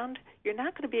around, you're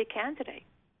not going to be a candidate.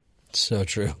 So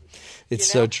true.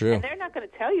 It's You know? so true. And they're not going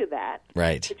to tell you that.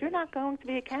 Right. But you're not going to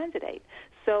be a candidate.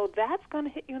 So that's going to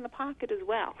hit you in the pocket as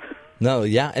well. No,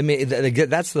 yeah. I mean,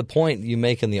 that's the point you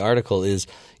make in the article is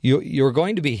you're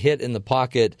going to be hit in the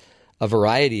pocket a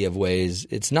variety of ways.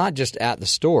 It's not just at the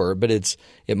store, but it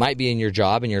might be in your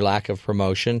job and your lack of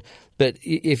promotion. But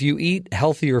if you eat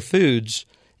healthier foods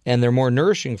and they're more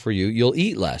nourishing for you, you'll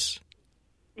eat less.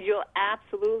 You'll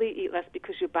absolutely eat less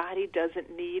because your body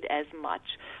doesn't need as much.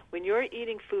 When you're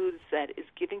eating foods that is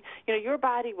giving, your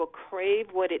body will crave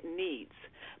what it needs.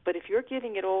 But if you're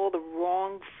giving it all the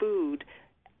wrong food,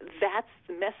 that's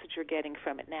the message you're getting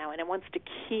from it now, and it wants to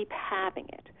keep having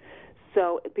it.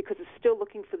 So because it's still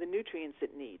looking for the nutrients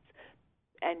it needs,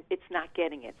 and it's not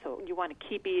getting it. So you want to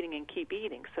keep eating and keep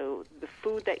eating. So the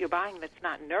food that you're buying that's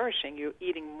not nourishing, you're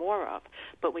eating more of.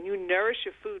 But when you nourish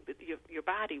your food with your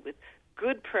body with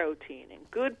good protein and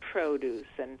good produce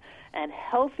and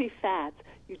healthy fats,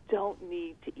 you don't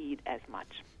need to eat as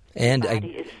much. And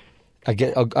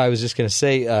I was just going to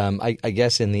say, I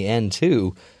guess in the end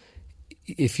too,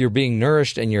 if you're being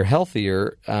nourished and you're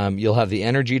healthier, you'll have the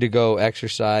energy to go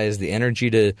exercise, the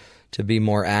energy to be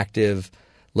more active,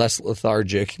 less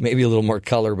lethargic, maybe a little more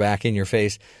color back in your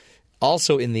face.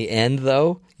 Also, in the end,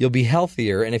 though, you'll be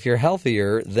healthier, and if you're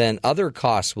healthier, then other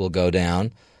costs will go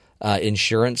down.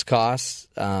 Insurance costs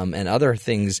and other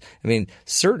things. I mean,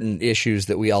 certain issues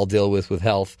that we all deal with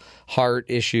health, heart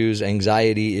issues,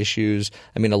 anxiety issues.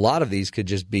 I mean, a lot of these could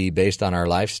just be based on our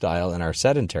lifestyle and our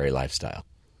sedentary lifestyle.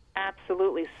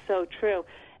 Absolutely, so true.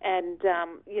 And,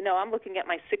 I'm looking at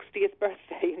my 60th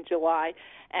birthday in July,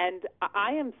 and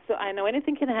I know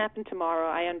anything can happen tomorrow.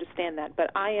 I understand that, but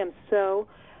I am so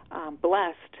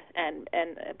blessed, and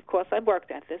of course I've worked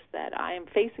at this, that I am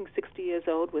facing 60 years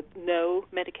old with no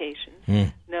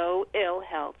medications, no ill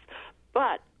health.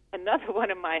 But another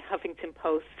one of my Huffington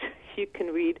Posts you can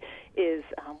read is,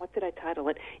 what did I title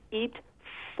it? Eat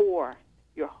for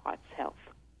your heart's health.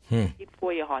 Eat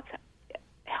for your heart's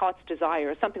desire,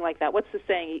 or something like that. What's the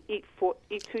saying? Eat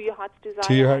to your heart's desire?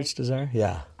 To your heart's desire,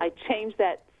 yeah. I changed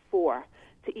that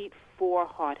to eat for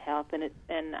heart health, and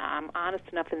I'm honest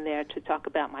enough in there to talk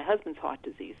about my husband's heart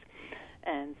disease.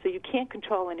 And so you can't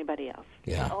control anybody else.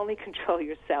 Yeah. You can only control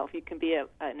yourself. You can be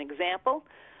an example,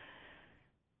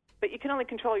 but you can only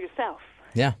control yourself.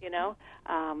 Yeah.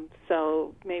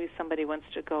 So maybe somebody wants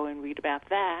to go and read about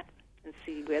that and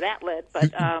see where that led.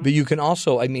 But you can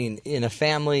also, in a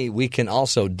family, we can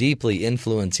also deeply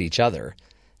influence each other.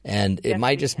 And it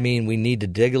might just mean we need to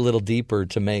dig a little deeper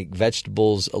to make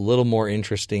vegetables a little more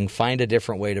interesting, find a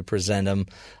different way to present them.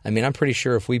 I mean, I'm pretty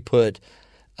sure if we put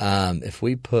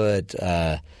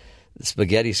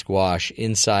spaghetti squash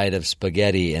inside of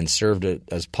spaghetti and served it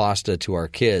as pasta to our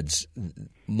kids,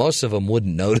 most of them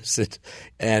wouldn't notice it.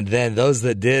 And then those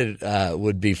that did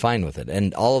would be fine with it.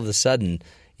 And all of a sudden,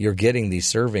 you're getting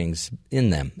these servings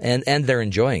in them, and they're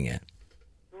enjoying it.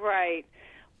 Right.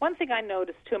 One thing I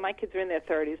noticed, too, my kids are in their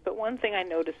 30s, but one thing I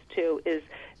noticed, too, is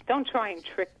don't try and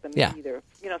trick them either.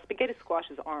 Spaghetti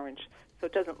squash is orange, so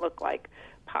it doesn't look like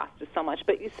pasta so much.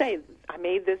 But you say, I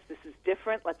made this is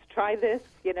different, let's try this,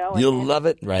 You'll love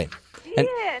it, right.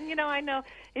 Yeah, and I know,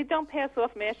 don't pass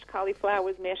off mashed cauliflower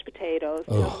with mashed potatoes.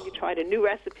 When you tried a new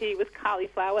recipe with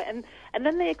cauliflower, and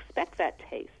then they expect that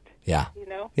taste. Yeah.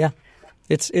 Yeah.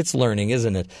 It's learning,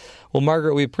 isn't it? Well,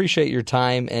 Margaret, we appreciate your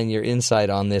time and your insight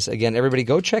on this. Again, everybody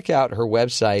go check out her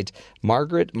website,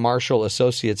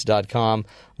 margaretmarshallassociates.com.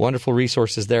 Wonderful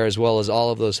resources there, as well as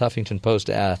all of those Huffington Post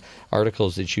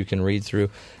articles that you can read through.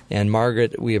 And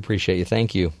Margaret, we appreciate you.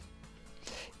 Thank you.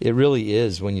 It really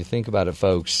is, when you think about it,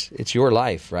 folks, it's your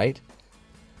life, right?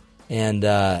 And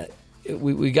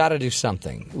we got to do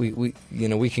something. We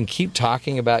can keep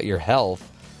talking about your health,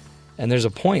 and there's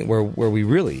a point where we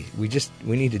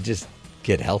need to just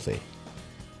get healthy.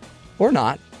 Or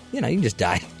not. You can just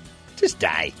die. Just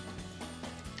die.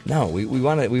 No, we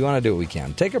want to do what we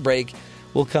can. Take a break.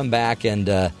 We'll come back and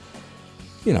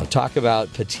talk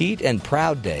about Petite and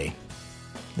Proud Day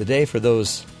the day for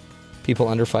those people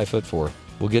under 5'4".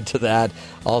 We'll get to that.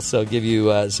 Also give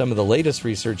you some of the latest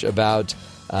research about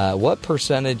what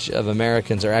percentage of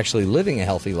Americans are actually living a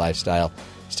healthy lifestyle.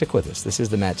 Stick with us. This is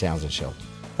the Matt Townsend Show,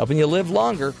 helping you live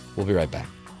longer. We'll be right back.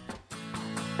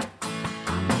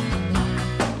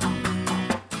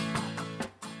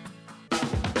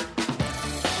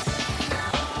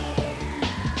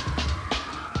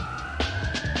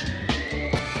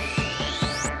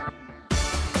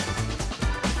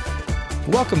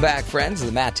 Welcome back, friends, to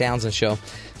the Matt Townsend Show.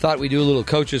 Thought we'd do a little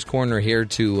Coach's Corner here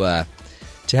to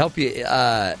help you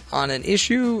on an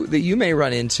issue that you may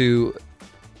run into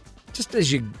just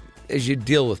as you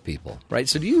deal with people, right?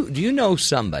 So do you know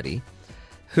somebody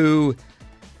who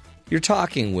you're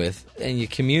talking with and you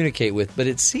communicate with, but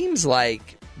it seems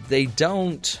like they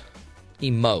don't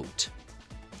emote,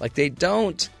 like they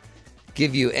don't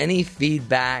give you any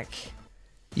feedback.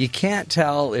 You can't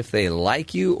tell if they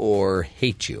like you or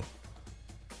hate you.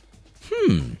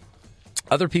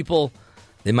 Other people,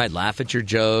 they might laugh at your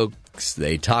jokes,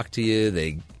 they talk to you,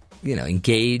 they,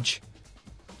 engage.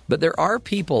 But there are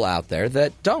people out there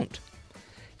that don't.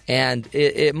 And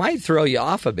it might throw you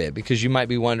off a bit because you might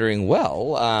be wondering,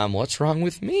 what's wrong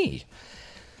with me?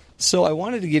 So I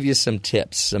wanted to give you some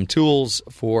tips, some tools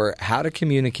for how to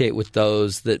communicate with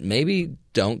those that maybe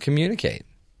don't communicate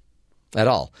at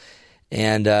all.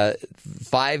 And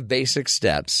 5 basic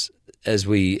steps as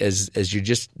you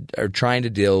just are trying to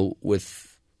deal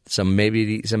with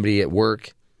maybe somebody at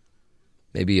work,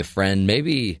 maybe a friend,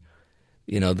 maybe,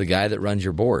 the guy that runs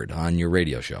your board on your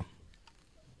radio show.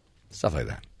 Stuff like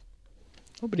that.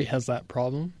 Nobody has that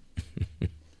problem.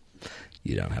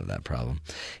 You don't have that problem.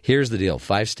 Here's the deal.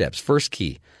 5 steps. First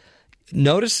key.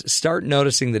 Start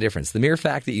noticing the difference. The mere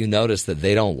fact that you notice that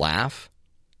they don't laugh,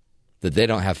 that they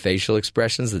don't have facial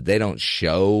expressions, that they don't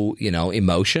show,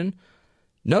 emotion,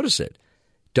 notice it.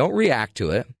 Don't react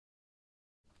to it.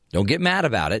 Don't get mad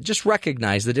about it. Just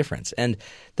recognize the difference. And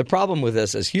the problem with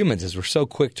us as humans is we're so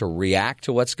quick to react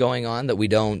to what's going on that we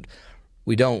don't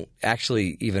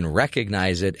actually even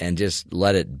recognize it and just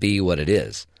let it be what it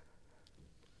is.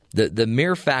 The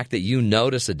mere fact that you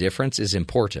notice a difference is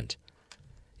important.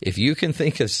 If you can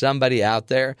think of somebody out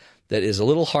there that is a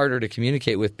little harder to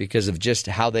communicate with because of just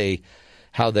how their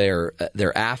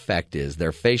affect is,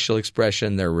 their facial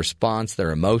expression, their response,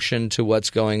 their emotion to what's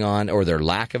going on, or their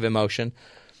lack of emotion.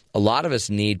 A lot of us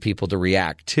need people to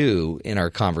react to in our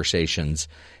conversations,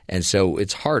 and so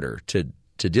it's harder to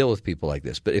deal with people like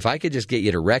this. But if I could just get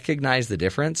you to recognize the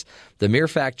difference, the mere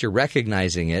fact you're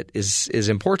recognizing it is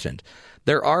important.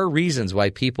 There are reasons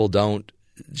why people don't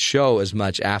show as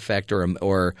much affect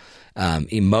or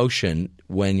emotion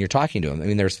when you're talking to them. I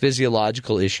mean, there's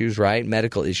physiological issues, right?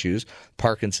 Medical issues,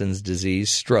 Parkinson's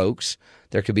disease, strokes.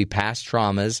 There could be past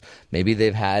traumas. Maybe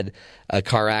they've had a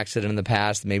car accident in the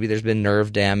past. Maybe there's been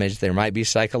nerve damage. There might be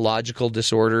psychological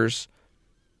disorders.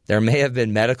 There may have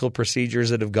been medical procedures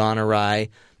that have gone awry.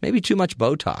 Maybe too much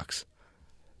Botox,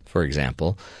 for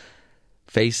example.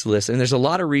 Faceless. And there's a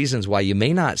lot of reasons why you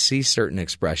may not see certain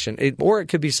expression. Or it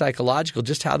could be psychological,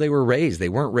 just how they were raised. They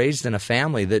weren't raised in a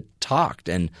family that talked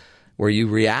and where you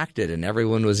reacted and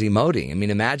everyone was emoting. I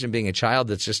mean, imagine being a child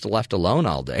that's just left alone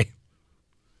all day.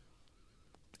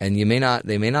 And they may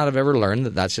not have ever learned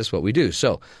that that's just what we do.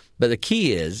 So, but the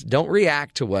key is don't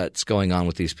react to what's going on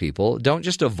with these people. Don't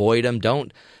just avoid them.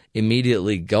 Don't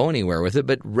immediately go anywhere with it,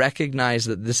 but recognize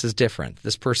that this is different.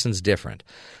 This person's different.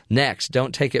 Next,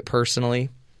 don't take it personally.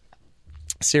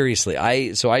 Seriously,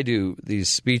 I do these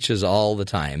speeches all the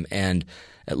time, and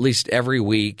at least every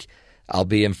week I'll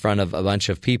be in front of a bunch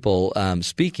of people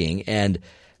speaking, and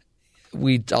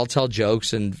I'll tell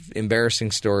jokes and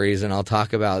embarrassing stories, and I'll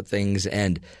talk about things,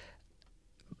 and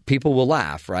people will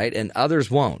laugh, right? And others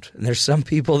won't. And there's some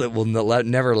people that will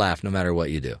never laugh no matter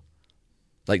what you do.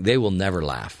 Like, they will never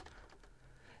laugh.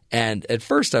 And at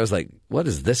first I was like, what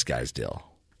is this guy's deal?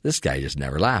 This guy just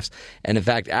never laughs. And in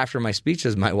fact, after my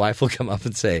speeches, my wife will come up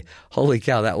and say, holy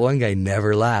cow, that one guy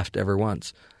never laughed ever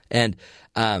once. And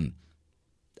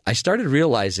I started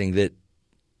realizing that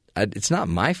it's not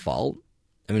my fault.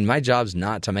 I mean, my job's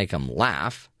not to make them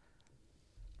laugh.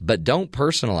 But don't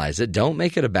personalize it. Don't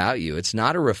make it about you. It's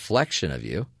not a reflection of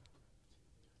you,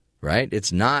 right?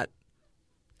 It's not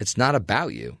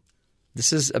about you.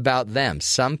 This is about them.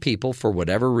 Some people, for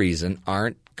whatever reason,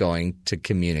 aren't going to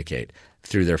communicate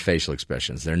through their facial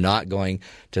expressions. They're not going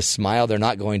to smile. They're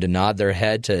not going to nod their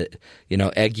head to,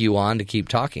 egg you on to keep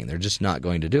talking. They're just not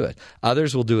going to do it.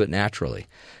 Others will do it naturally.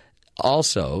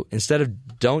 Also, instead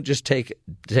of don't just take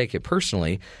it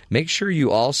personally, make sure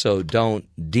you also don't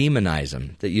demonize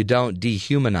them, that you don't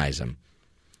dehumanize them.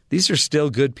 These are still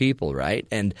good people, right?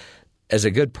 And as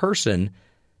a good person,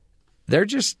 they're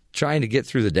just trying to get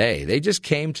through the day. They just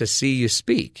came to see you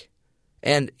speak.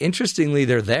 And interestingly,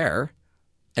 they're there,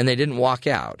 and they didn't walk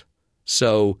out.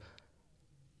 So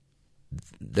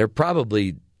they're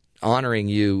probably honoring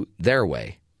you their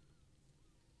way.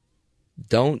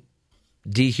 Don't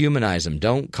dehumanize them.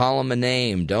 Don't call them a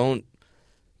name. Don't,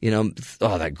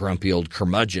 that grumpy old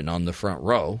curmudgeon on the front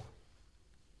row.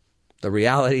 The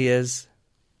reality is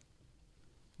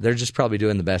they're just probably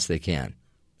doing the best they can.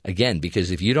 Again,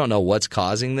 because if you don't know what's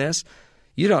causing this,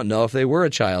 you don't know if they were a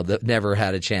child that never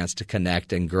had a chance to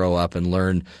connect and grow up and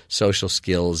learn social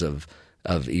skills of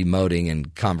emoting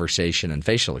and conversation and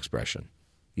facial expression.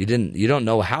 You don't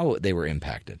know how they were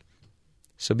impacted.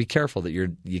 So be careful that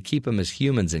you keep them as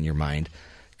humans in your mind,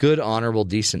 good, honorable,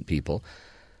 decent people.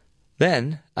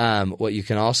 Then what you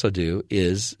can also do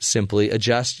is simply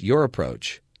adjust your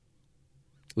approach.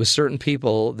 With certain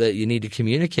people that you need to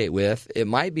communicate with, it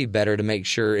might be better to make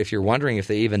sure, if you're wondering if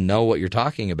they even know what you're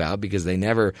talking about because they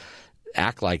never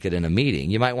act like it in a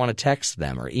meeting, you might want to text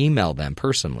them or email them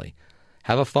personally.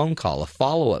 Have a phone call, a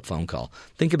follow-up phone call.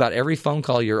 Think about every phone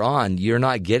call you're on, you're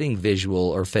not getting visual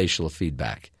or facial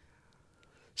feedback.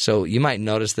 So you might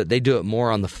notice that they do it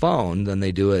more on the phone than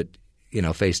they do it,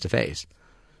 face-to-face.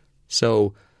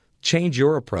 So change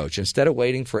your approach. Instead of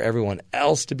waiting for everyone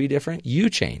else to be different, you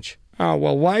change. Oh,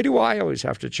 well, why do I always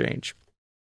have to change?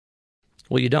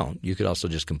 Well, you don't. You could also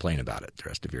just complain about it the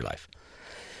rest of your life.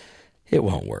 It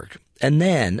won't work. And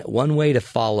then one way to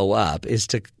follow up is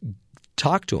to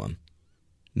talk to them.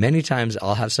 Many times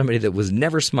I'll have somebody that was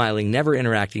never smiling, never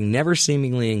interacting, never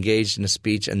seemingly engaged in a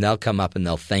speech, and they'll come up and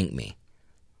they'll thank me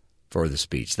for the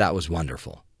speech. That was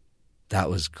wonderful. That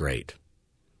was great.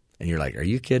 And you're like, are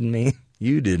you kidding me?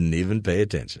 You didn't even pay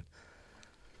attention.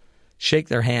 Shake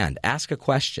their hand. Ask a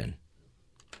question.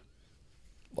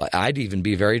 I'd even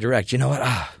be very direct. You know what?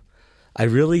 I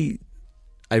really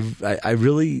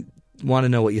want to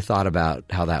know what you thought about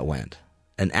how that went.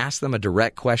 And ask them a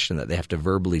direct question that they have to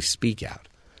verbally speak out.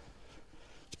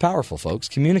 It's powerful, folks.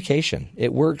 Communication.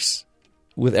 It works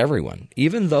with everyone.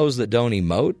 Even those that don't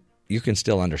emote, you can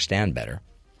still understand better.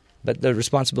 But the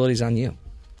responsibility is on you.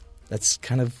 That's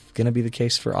kind of going to be the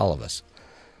case for all of us.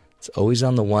 It's always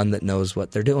on the one that knows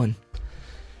what they're doing.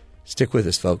 Stick with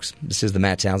us, folks. This is the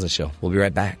Matt Townsend Show. We'll be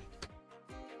right back.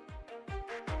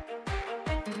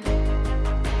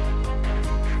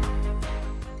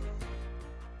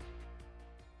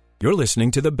 You're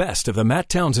listening to the best of the Matt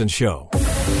Townsend Show.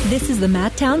 This is the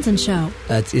Matt Townsend Show.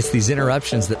 It's these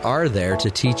interruptions that are there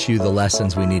to teach you the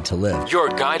lessons we need to live. Your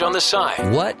guide on the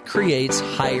side. What creates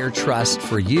higher trust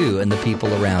for you and the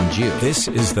people around you? This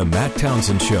is the Matt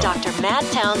Townsend Show. Dr. Matt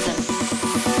Townsend.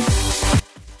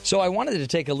 So I wanted to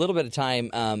take a little bit of time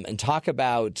and talk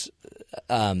about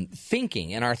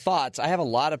thinking and our thoughts. I have a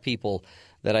lot of people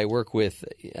that I work with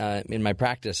in my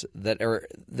practice that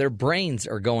their brains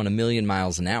are going a million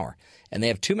miles an hour, and they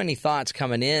have too many thoughts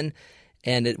coming in.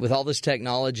 And with all this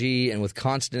technology and with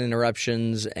constant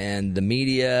interruptions and the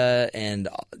media and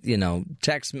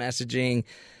text messaging,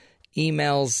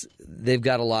 emails, they've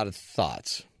got a lot of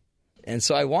thoughts. And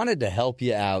so I wanted to help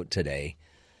you out today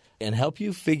and help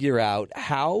you figure out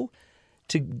how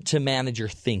to manage your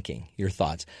thinking, your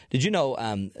thoughts. Did you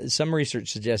know some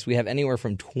research suggests we have anywhere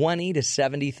from 20 to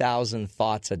 70,000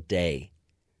 thoughts a day,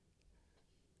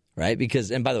 right?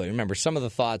 And by the way, remember, some of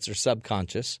the thoughts are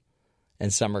subconscious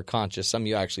and some are conscious. Some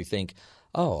you actually think,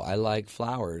 oh, I like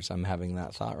flowers. I'm having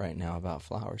that thought right now about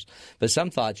flowers. But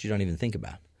some thoughts you don't even think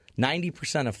about.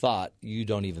 90% of thought you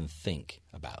don't even think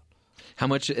about. How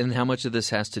much of this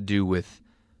has to do with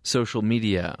social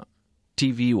media,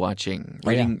 TV watching,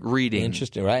 reading?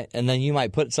 Interesting, right? And then you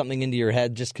might put something into your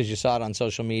head just because you saw it on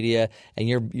social media, and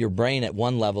your brain at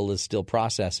one level is still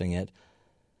processing it.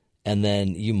 And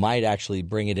then you might actually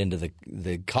bring it into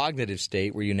the cognitive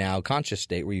state conscious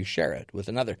state where you share it with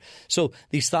another. So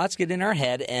these thoughts get in our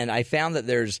head, and I found that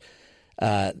there's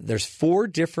 4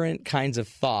 different kinds of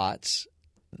thoughts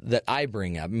that I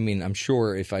bring up. I mean, I'm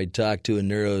sure if I talked to a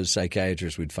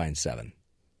neuropsychiatrist, we'd find 7.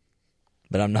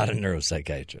 But I'm not a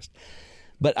neuropsychiatrist.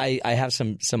 But I have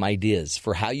some ideas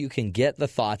for how you can get the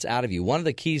thoughts out of you. One of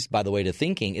the keys, by the way, to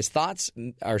thinking is thoughts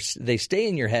they stay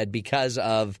in your head because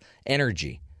of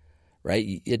energy.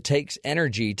 Right? It takes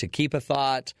energy to keep a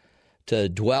thought, to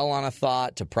dwell on a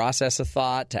thought, to process a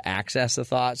thought, to access a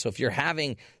thought. So if you're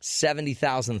having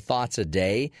 70,000 thoughts a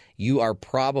day, you are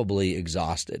probably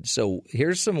exhausted. So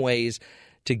here's some ways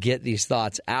to get these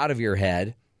thoughts out of your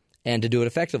head and to do it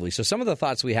effectively. So some of the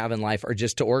thoughts we have in life are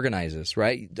just to organize us,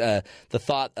 right? The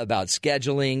thought about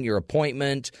scheduling your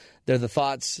appointment, they're the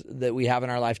thoughts that we have in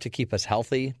our life to keep us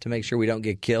healthy, to make sure we don't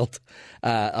get killed,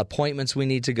 appointments we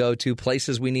need to go to,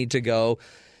 places we need to go.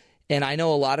 And I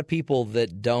know a lot of people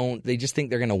that don't, they just think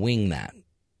they're going to wing that.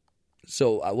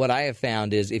 So what I have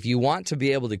found is if you want to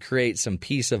be able to create some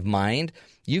peace of mind,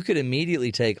 you could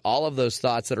immediately take all of those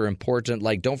thoughts that are important,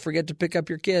 like don't forget to pick up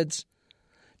your kids.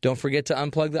 Don't forget to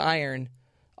unplug the iron.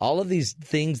 All of these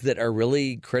things that are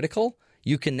really critical,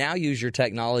 you can now use your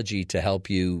technology to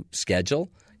help you schedule,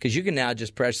 because you can now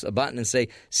just press a button and say,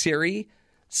 Siri,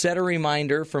 set a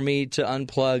reminder for me to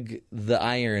unplug the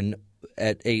iron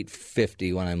at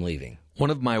 8:50 when I'm leaving.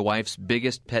 One of my wife's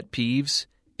biggest pet peeves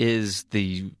is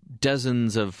the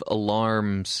dozens of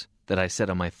alarms that I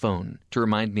set on my phone to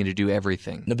remind me to do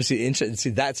everything. No, but see,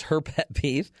 that's her pet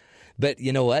peeve. But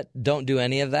you know what? Don't do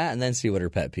any of that and then see what her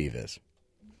pet peeve is.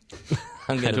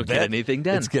 I don't get anything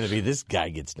done. It's going to be this guy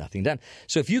gets nothing done.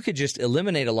 So if you could just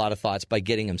eliminate a lot of thoughts by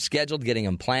getting them scheduled, getting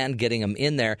them planned, getting them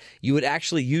in there, you would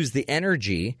actually use the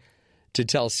energy to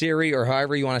tell Siri or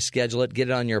however you want to schedule it, get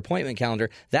it on your appointment calendar.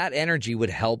 That energy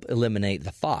would help eliminate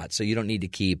the thought. So you don't need to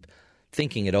keep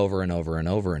thinking it over and over and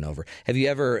over and over. Have you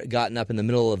ever gotten up in the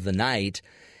middle of the night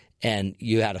and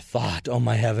you had a thought, oh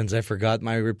my heavens, I forgot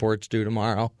my report's due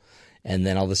tomorrow? And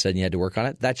then all of a sudden you had to work on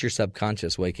it? That's your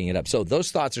subconscious waking it up. So those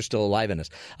thoughts are still alive in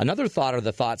us. Another thought are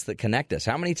the thoughts that connect us.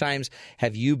 How many times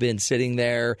have you been sitting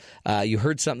there, you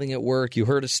heard something at work, you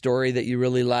heard a story that you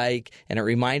really like, and it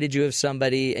reminded you of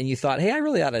somebody, and you thought, hey, I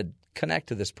really ought to connect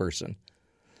to this person.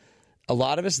 A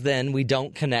lot of us then, we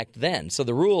don't connect then. So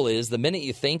the rule is the minute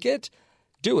you think it,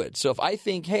 do it. So if I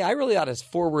think, hey, I really ought to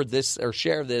forward this or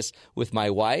share this with my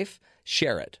wife,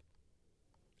 share it.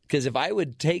 Because if I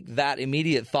would take that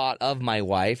immediate thought of my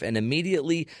wife and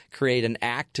immediately create an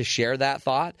act to share that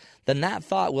thought, then that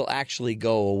thought will actually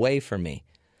go away from me.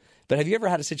 But have you ever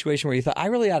had a situation where you thought, I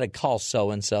really ought to call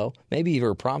so-and-so? Maybe you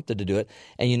were prompted to do it,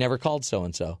 and you never called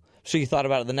so-and-so. So you thought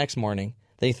about it the next morning,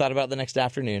 then you thought about it the next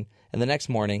afternoon, and the next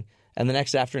morning, and the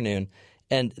next afternoon.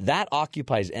 And that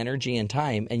occupies energy and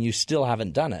time, and you still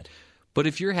haven't done it. But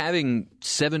if you're having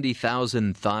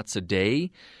 70,000 thoughts a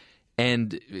day,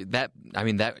 and that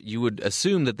you would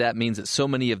assume that means that so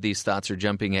many of these thoughts are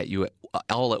jumping at you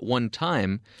all at one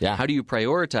time. Yeah. How do you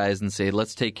prioritize and say,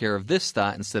 let's take care of this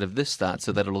thought instead of this thought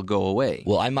so that it'll go away?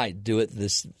 Well, I might do it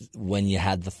this when you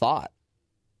had the thought,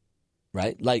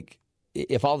 right? Like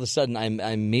if all of a sudden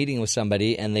I'm meeting with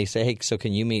somebody and they say, hey, so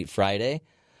can you meet Friday?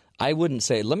 I wouldn't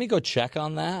say, let me go check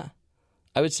on that.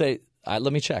 I would say,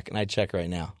 let me check, and I'd check right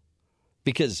now.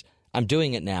 Because I'm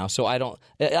doing it now, so I don't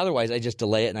 – otherwise I just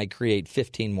delay it and I create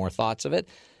 15 more thoughts of it.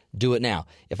 Do it now.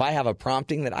 If I have a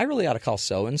prompting that I really ought to call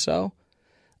so-and-so,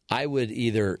 I would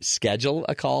either schedule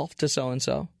a call to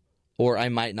so-and-so, or I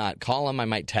might not call him. I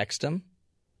might text him,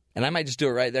 and I might just do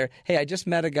it right there. Hey, I just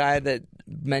met a guy that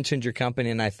mentioned your company,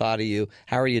 and I thought of you.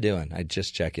 How are you doing? I'd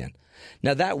just check in.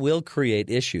 Now, that will create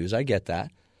issues. I get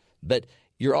that. But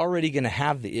you're already going to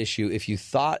have the issue if you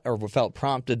thought or felt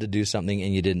prompted to do something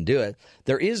and you didn't do it.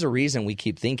 There is a reason we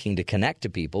keep thinking to connect to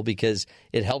people, because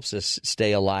it helps us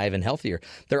stay alive and healthier.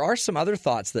 There are some other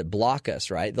thoughts that block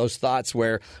us, right? Those thoughts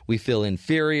where we feel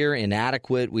inferior,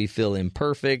 inadequate, we feel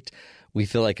imperfect, we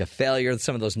feel like a failure,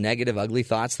 some of those negative, ugly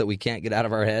thoughts that we can't get out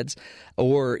of our heads.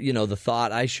 Or, the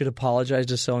thought, I should apologize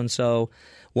to so-and-so.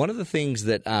 One of the things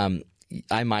that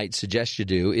I might suggest you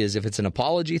do is, if it's an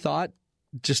apology thought,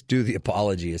 just do the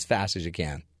apology as fast as you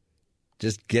can.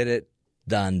 Just get it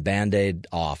done, Band-Aid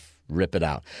off, rip it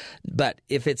out. But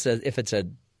if it's a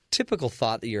typical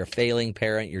thought that you're a failing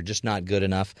parent, you're just not good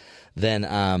enough, then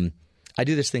I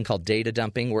do this thing called data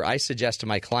dumping, where I suggest to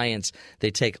my clients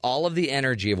they take all of the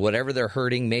energy of whatever they're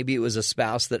hurting, maybe it was a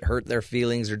spouse that hurt their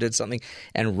feelings or did something,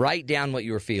 and write down what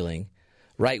you were feeling.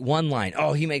 Write one line.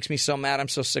 Oh, he makes me so mad. I'm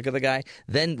so sick of the guy.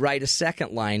 Then write a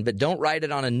second line, but don't write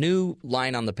it on a new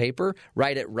line on the paper.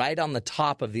 Write it right on the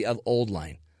top of the old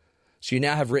line. So you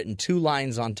now have written two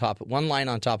lines on top, one line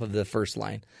on top of the first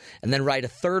line. And then write a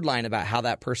third line about how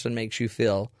that person makes you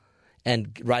feel,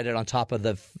 and write it on top of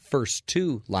the first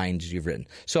two lines you've written.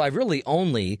 So I've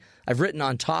written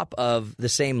on top of the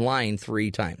same line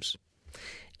 3 times.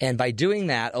 And by doing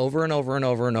that over and over and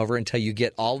over and over until you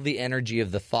get all the energy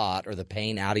of the thought or the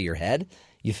pain out of your head,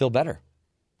 you feel better.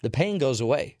 The pain goes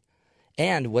away.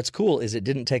 And what's cool is it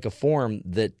didn't take a form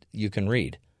that you can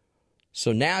read.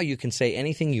 So now you can say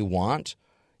anything you want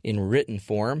in written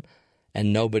form,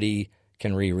 and nobody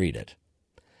can reread it,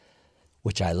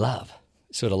 which I love.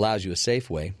 So it allows you a safe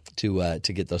way to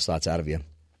get those thoughts out of you.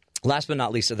 Last but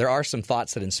not least, there are some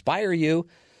thoughts that inspire you,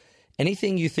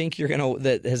 Anything you think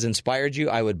that has inspired you,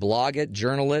 I would blog it,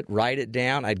 journal it, write it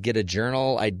down. I'd get a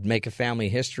journal. I'd make a family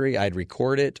history. I'd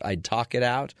record it. I'd talk it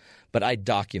out, but I'd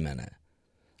document it.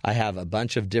 I have a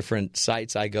bunch of different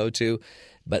sites I go to,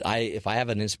 but if I have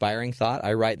an inspiring thought,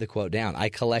 I write the quote down. I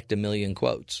collect 1 million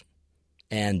quotes,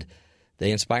 and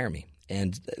they inspire me.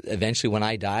 And eventually when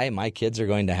I die, my kids are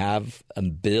going to have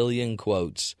 1 billion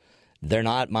quotes. They're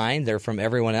not mine. They're from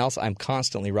everyone else. I'm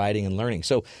constantly writing and learning.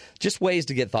 So just ways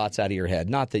to get thoughts out of your head.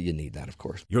 Not that you need that, of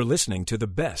course. You're listening to the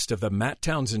best of the Matt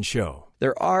Townsend Show.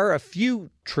 There are a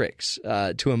few tricks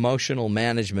to emotional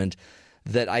management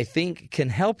that I think can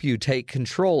help you take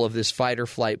control of this fight or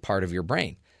flight part of your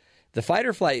brain. The fight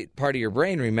or flight part of your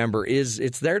brain, remember,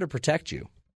 it's there to protect you.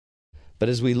 But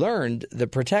as we learned, the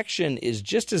protection is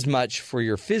just as much for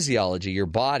your physiology, your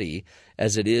body,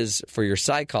 as it is for your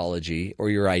psychology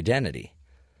or your identity.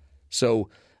 So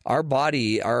our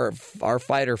body, our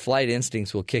fight or flight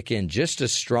instincts will kick in just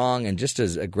as strong and just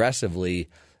as aggressively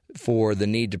for the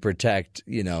need to protect,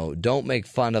 don't make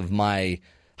fun of my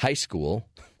high school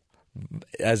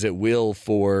as it will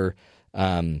for,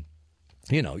 I'm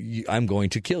going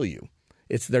to kill you.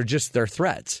 They're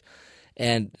threats.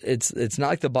 And it's not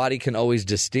like the body can always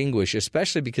distinguish,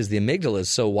 especially because the amygdala is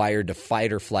so wired to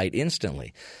fight or flight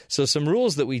instantly. So some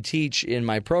rules that we teach in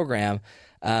my program,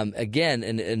 again,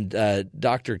 and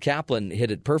Dr. Kaplan hit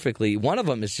it perfectly. One of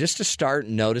them is just to start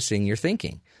noticing your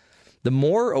thinking. The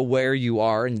more aware you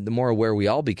are and the more aware we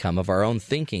all become of our own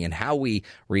thinking and how we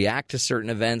react to certain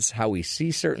events, how we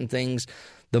see certain things,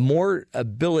 the more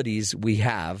abilities we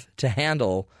have to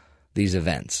handle these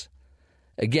events.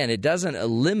 Again, it doesn't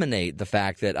eliminate the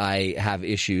fact that I have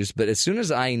issues, but as soon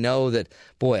as I know that,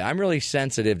 boy, I'm really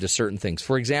sensitive to certain things.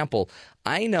 For example,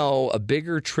 I know a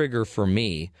bigger trigger for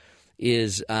me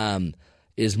is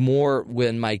more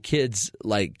when my kids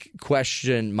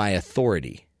question my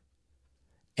authority.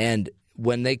 And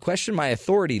when they question my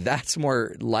authority, that's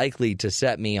more likely to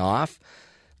set me off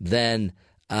than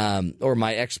or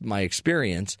my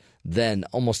experience than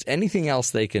almost anything else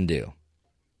they can do.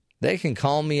 They can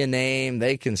call me a name.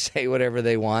 They can say whatever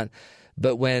they want.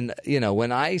 But when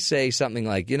I say something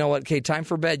like, you know what, okay, time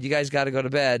for bed. You guys got to go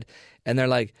to bed. And they're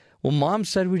like, well, Mom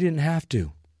said we didn't have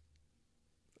to.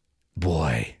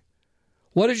 Boy,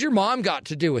 what has your mom got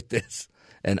to do with this?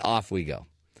 And off we go.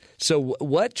 So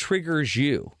what triggers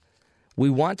you?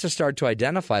 We want to start to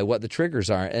identify what the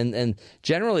triggers are. And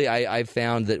generally, I've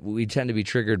found that we tend to be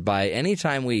triggered by any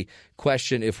time we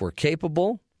question if we're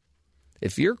capable.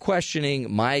 If you're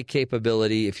questioning my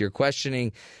capability, if you're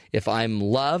questioning if I'm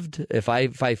loved, if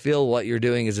I feel what you're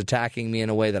doing is attacking me in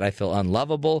a way that I feel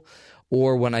unlovable,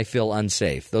 or when I feel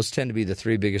unsafe. Those tend to be the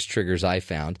 3 biggest triggers I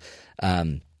found.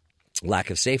 Lack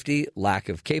of safety, lack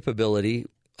of capability,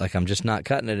 like I'm just not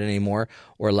cutting it anymore,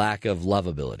 or lack of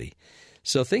lovability.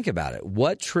 So think about it.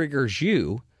 What triggers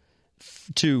you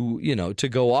to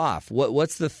go off?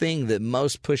 What's the thing that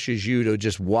most pushes you to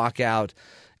just walk out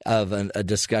of a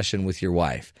discussion with your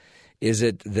wife? Is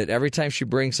it that every time she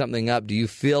brings something up, do you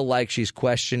feel like she's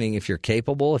questioning if you're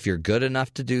capable, if you're good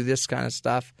enough to do this kind of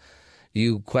stuff? Do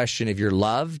you question if you're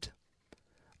loved?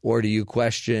 Or do you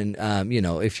question,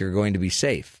 if you're going to be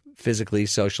safe physically,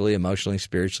 socially, emotionally,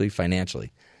 spiritually,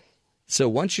 financially? So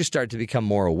once you start to become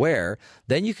more aware,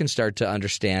 then you can start to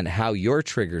understand how your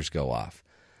triggers go off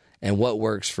and what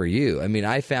works for you. I mean,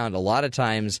 I found a lot of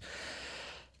times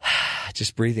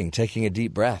just breathing, taking a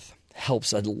deep breath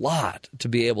helps a lot to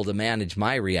be able to manage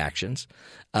my reactions.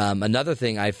 Another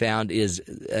thing I found is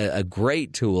a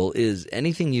great tool is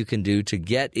anything you can do to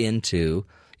get into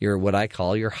what I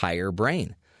call your higher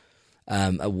brain.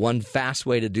 One fast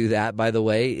way to do that, by the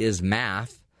way, is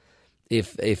math.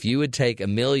 If you would take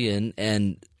 1 million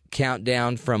and count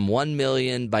down from 1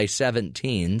 million by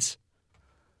 17s,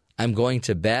 I'm going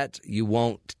to bet you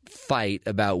won't fight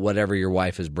about whatever your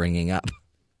wife is bringing up.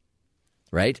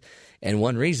 Right? And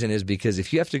one reason is because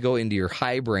if you have to go into your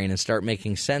high brain and start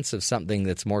making sense of something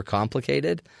that's more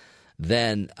complicated,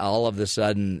 then all of a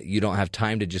sudden you don't have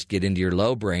time to just get into your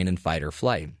low brain and fight or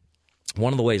flight.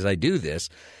 One of the ways I do this,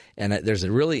 and there's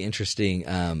a really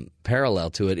interesting parallel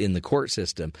to it in the court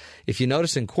system. If you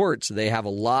notice in courts, they have a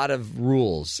lot of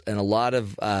rules and a lot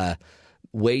of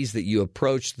ways that you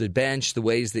approach the bench, the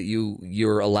ways that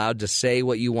you're allowed to say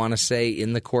what you want to say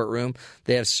in the courtroom.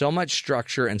 They have so much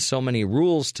structure and so many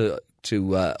rules to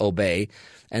obey,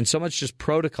 and so much just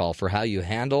protocol for how you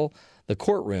handle the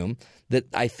courtroom that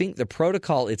I think the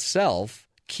protocol itself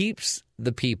keeps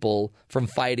the people from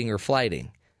fighting or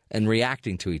flighting and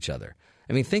reacting to each other.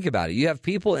 I mean, think about it. You have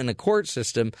people in a court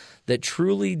system that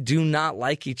truly do not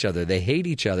like each other. They hate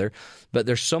each other, but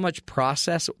there's so much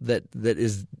process that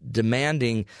is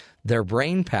demanding their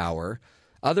brain power.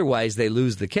 Otherwise, they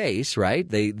lose the case, right?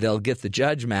 They'll get the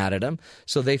judge mad at them,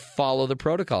 so they follow the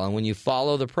protocol. And when you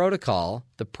follow the protocol,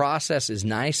 the process is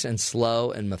nice and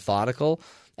slow and methodical,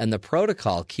 and the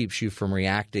protocol keeps you from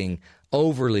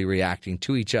overly reacting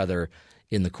to each other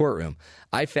in the courtroom.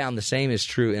 I found the same is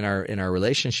true in our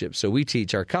relationship. So we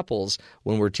teach our couples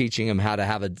when we're teaching them how to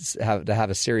have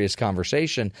a serious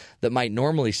conversation that might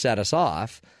normally set us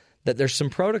off, that there's some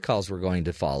protocols we're going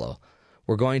to follow.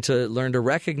 We're going to learn to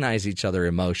recognize each other's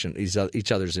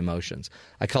emotions.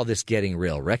 I call this getting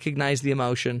real. Recognize the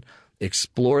emotion,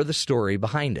 explore the story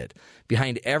behind it.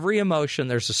 Behind every emotion,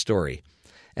 there's a story.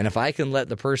 And if I can let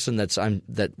the person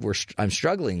I'm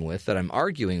struggling with, that I'm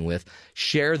arguing with,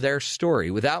 share their story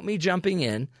without me jumping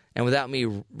in and without me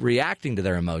reacting to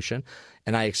their emotion,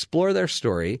 and I explore their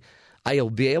story, I'll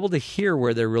be able to hear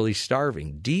where they're really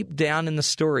starving. Deep down in the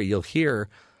story, you'll hear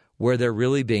where they're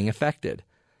really being affected.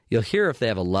 You'll hear if they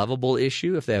have a lovable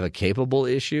issue, if they have a capable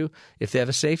issue, if they have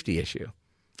a safety issue.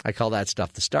 I call that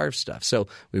stuff the starve stuff. So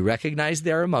we recognize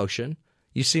their emotion.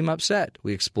 You seem upset.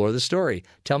 We explore the story.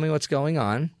 Tell me what's going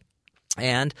on.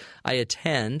 And I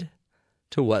attend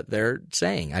to what they're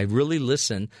saying. I really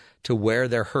listen to where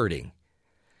they're hurting.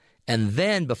 And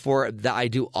then I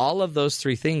do all of those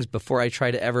three things before I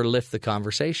try to ever lift the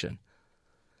conversation.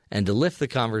 And to lift the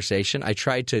conversation, I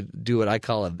try to do what I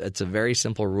call it's a very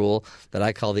simple rule that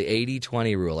I call the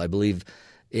 80-20 rule. I believe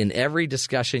in every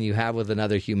discussion you have with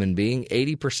another human being,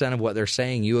 80% of what they're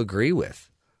saying you agree with.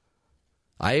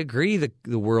 I agree that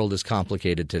the world is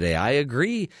complicated today. I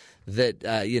agree that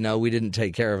we didn't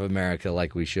take care of America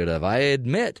like we should have. I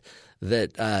admit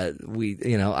that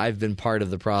I've been part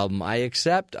of the problem. I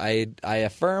accept, I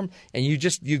affirm, and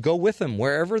you go with them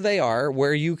wherever they are,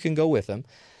 where you can go with them.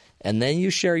 And then you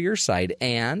share your side,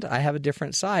 and I have a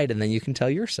different side, and then you can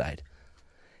tell your side.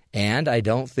 And I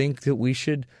don't think that we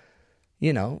should,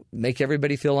 make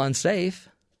everybody feel unsafe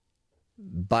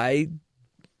by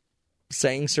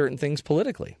saying certain things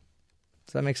politically.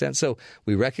 Does that make sense? So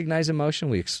we recognize emotion,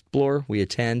 we explore, we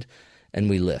attend, and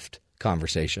we lift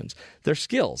conversations. They're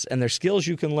skills, and they're skills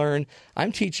you can learn.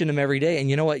 I'm teaching them every day, and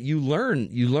you know what? You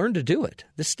learn to do it.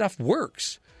 This stuff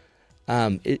works.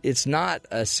 It's not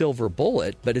a silver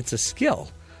bullet, but it's a skill.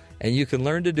 And you can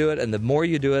learn to do it, and the more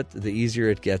you do it, the easier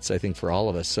it gets, I think, for all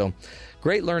of us. So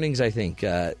great learnings, I think.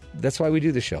 That's why we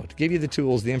do the show, to give you the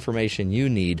tools, the information you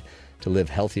need to live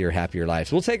healthier, happier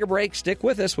lives. We'll take a break. Stick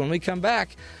with us. When we come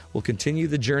back, we'll continue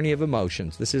the journey of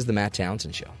emotions. This is the Matt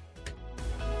Townsend Show.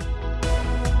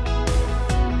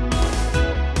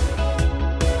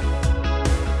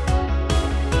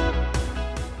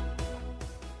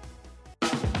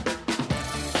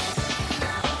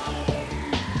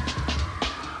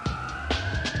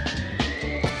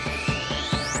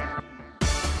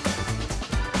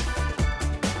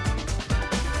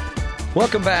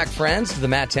 Welcome back, friends, to the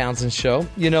Matt Townsend Show.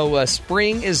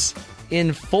 Spring is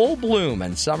in full bloom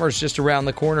and summer's just around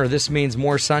the corner. This means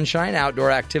more sunshine, outdoor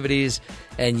activities,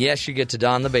 and yes, you get to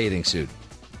don the bathing suit.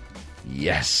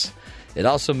 Yes. It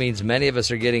also means many of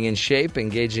us are getting in shape,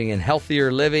 engaging in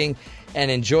healthier living,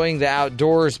 and enjoying the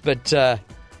outdoors. But,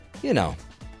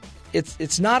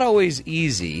 it's not always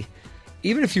easy.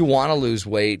 Even if you want to lose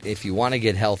weight, if you want to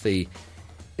get healthy,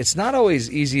 it's not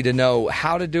always easy to know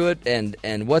how to do it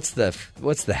and what's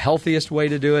the healthiest way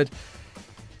to do it.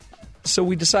 So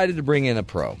we decided to bring in a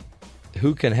pro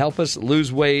who can help us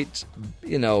lose weight,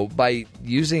 by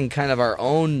using kind of our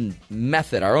own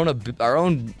method, our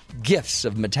own gifts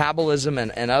of metabolism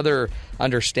and other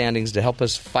understandings to help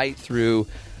us fight through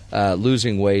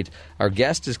losing weight. Our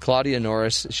guest is Claudia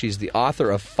Norris. She's the author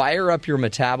of Fire Up Your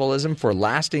Metabolism for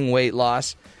Lasting Weight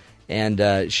Loss.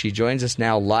 And she joins us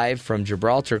now live from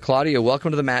Gibraltar. Claudia,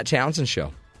 welcome to the Matt Townsend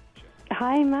Show.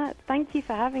 Hi, Matt. Thank you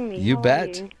for having me. You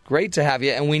bet. You? Great to have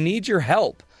you. And we need your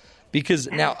help because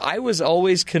now I was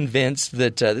always convinced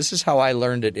that this is how I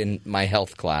learned it in my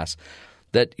health class,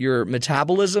 that your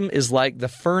metabolism is like the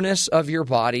furnace of your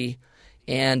body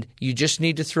and you just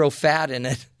need to throw fat in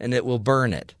it and it will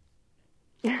burn it.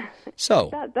 So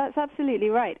that's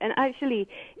absolutely right. And actually,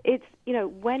 it's,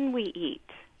 when we eat,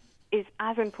 is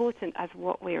as important as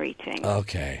what we're eating.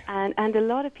 Okay. And a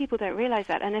lot of people don't realize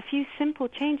that. And a few simple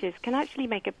changes can actually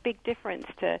make a big difference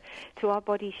to our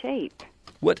body shape.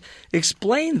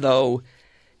 Explain, though,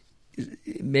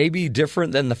 maybe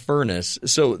different than the furnace.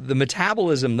 So the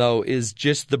metabolism, though, is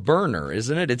just the burner,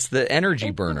 isn't it? It's the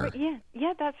energy burner.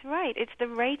 Yeah, that's right. It's the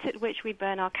rate at which we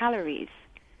burn our calories.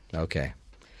 Okay.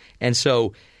 And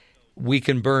so we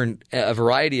can burn a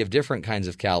variety of different kinds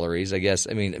of calories, I guess.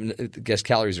 I mean, I guess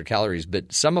calories are calories,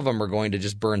 but some of them are going to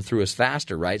just burn through us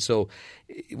faster, right? So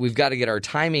we've got to get our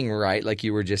timing right, like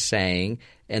you were just saying,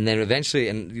 and then eventually,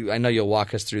 and I know you'll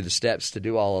walk us through the steps to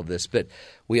do all of this, but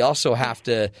we also have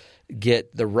to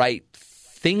get the right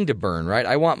thing to burn, right?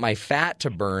 I want my fat to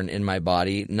burn in my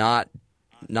body, not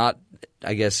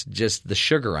I guess, just the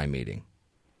sugar I'm eating.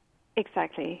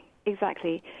 Exactly.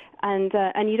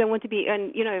 And you don't want to be,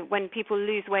 and you know, when people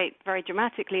lose weight very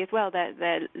dramatically as well,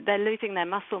 they're losing their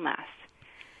muscle mass,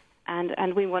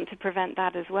 and we want to prevent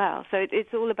that as well. So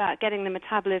it's all about getting the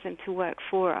metabolism to work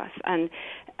for us, and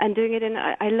doing it in.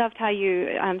 I loved how you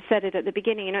said it at the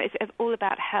beginning. You know, it's all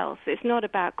about health. It's not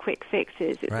about quick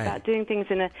fixes. It's about doing things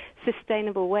in a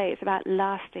sustainable way. It's about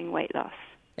lasting weight loss.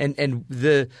 And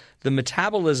the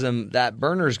metabolism, that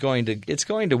burner is going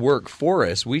to work for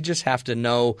us. We just have to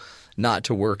know not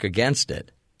to work against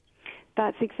it.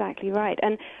 That's exactly right.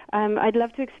 And I'd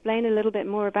love to explain a little bit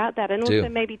more about that, and also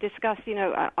maybe discuss, you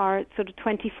know, our sort of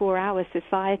 24-hour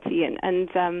society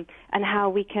and how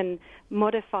we can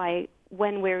modify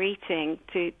when we're eating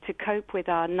to cope with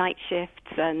our night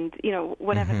shifts and, you know,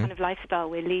 whatever kind of lifestyle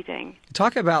we're leading.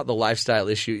 Talk about the lifestyle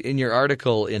issue. In your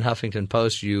article in Huffington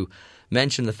Post, you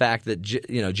mentioned the fact that,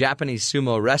 you know, Japanese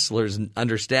sumo wrestlers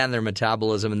understand their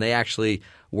metabolism and they actually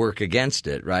work against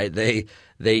it, right? They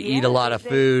eat a lot of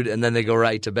food and then they go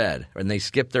right to bed, and they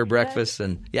skip their breakfast.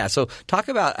 And so talk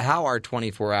about how our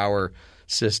 24-hour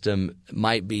system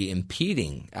might be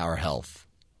impeding our health.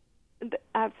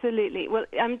 Absolutely. Well,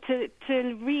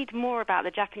 to read more about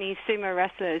the Japanese sumo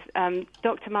wrestlers,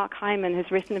 Dr. Mark Hyman has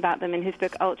written about them in his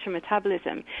book Ultra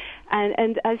Metabolism,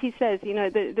 and as he says, you know,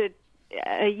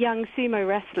 a young sumo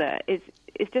wrestler is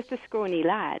just a scrawny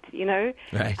lad, you know,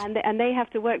 right. And they have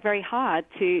to work very hard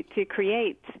to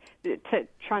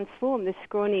transform this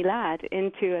scrawny lad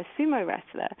into a sumo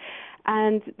wrestler.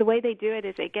 And the way they do it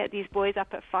is they get these boys up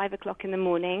at 5 o'clock in the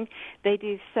morning. They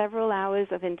do several hours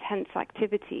of intense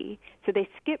activity. So they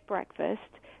skip breakfast.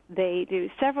 They do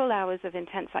several hours of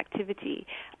intense activity,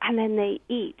 and then they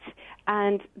eat.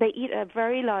 And they eat a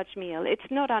very large meal. It's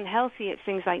not unhealthy. It's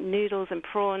things like noodles and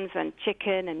prawns and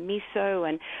chicken and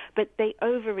miso, but they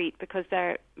overeat because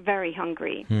they're very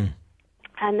hungry.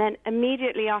 And then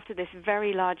immediately after this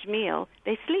very large meal,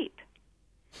 they sleep.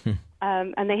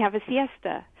 And they have a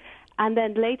siesta. And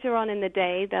then later on in the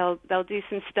day, they'll do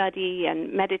some study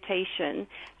and meditation,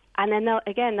 and then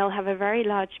they'll have a very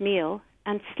large meal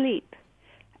and sleep.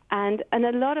 And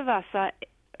a lot of us are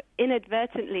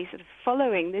inadvertently sort of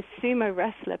following this sumo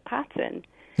wrestler pattern,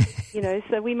 you know.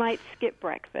 So we might skip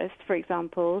breakfast, for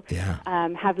example,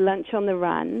 have lunch on the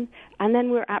run, and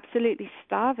then we're absolutely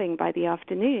starving by the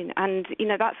afternoon. And you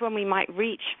know, that's when we might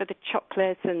reach for the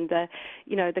chocolate and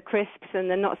the crisps and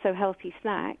the not so healthy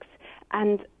snacks.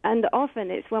 And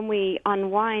often it's when we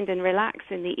unwind and relax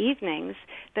in the evenings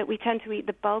that we tend to eat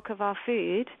the bulk of our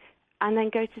food and then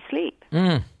go to sleep.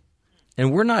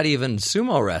 And we're not even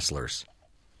sumo wrestlers.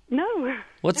 No.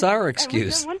 What's our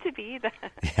excuse? We don't want to be either.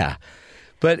 Yeah.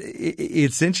 But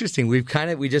it's interesting.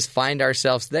 We just find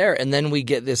ourselves there, and then we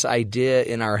get this idea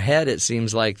in our head, it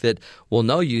seems like, that, well,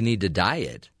 no, you need to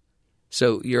diet.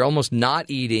 So you're almost not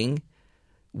eating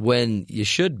when you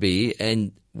should be,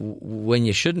 and when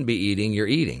you shouldn't be eating, you're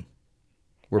eating.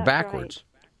 We're That's backwards. Right.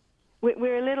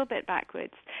 We're a little bit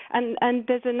backwards. And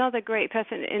there's another great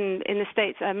person in the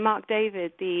States, Mark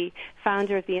David, the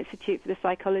founder of the Institute for the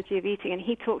Psychology of Eating, and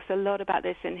he talks a lot about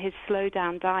this in his Slow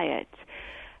Down Diet.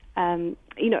 You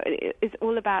know, it's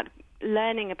all about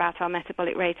learning about our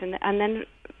metabolic rate and then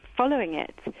following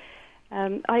it.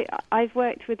 I've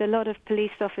worked with a lot of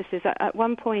police officers. At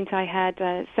one point, I had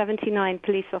 79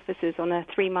 police officers on a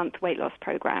 3-month weight loss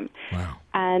program. Wow.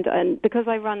 And because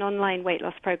I run online weight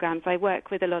loss programs, I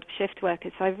work with a lot of shift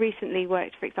workers. So I've recently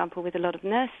worked, for example, with a lot of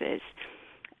nurses.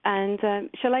 And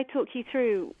shall I talk you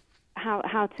through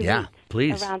how to eat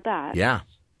please. around that? Yeah.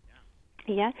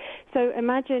 So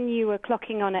imagine you were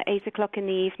clocking on at 8 o'clock in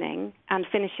the evening and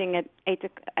finishing at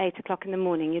 8 o'clock in the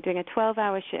morning. You're doing a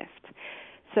 12-hour shift.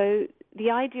 So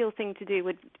the ideal thing to do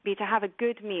would be to have a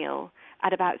good meal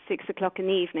at about 6 o'clock in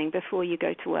the evening before you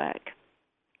go to work.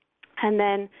 And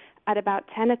then at about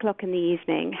 10 o'clock in the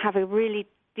evening, have a really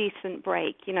decent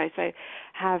break, you know, so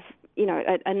have, you know,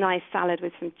 a nice salad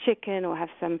with some chicken, or have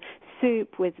some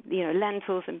soup with, you know,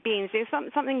 lentils and beans,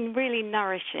 something really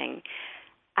nourishing.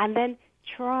 And then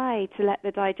try to let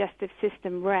the digestive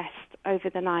system rest over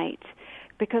the night.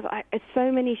 Because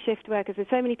so many shift workers and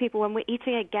so many people, when we're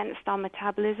eating against our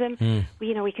metabolism,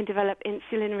 we can develop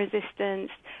insulin resistance,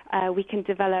 we can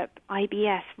develop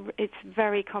IBS. It's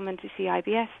very common to see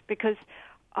IBS because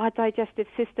our digestive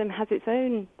system has its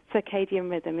own circadian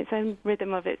rhythm, its own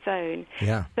rhythm of its own.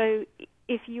 Yeah. So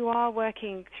if you are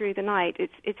working through the night,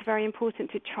 it's very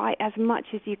important to try as much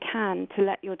as you can to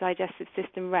let your digestive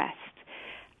system rest.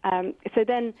 So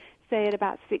then, say at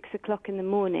about 6 o'clock in the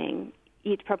morning,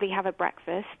 you'd probably have a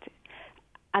breakfast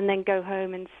and then go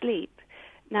home and sleep.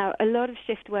 Now, a lot of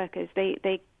shift workers, they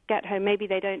get home, maybe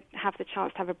they don't have the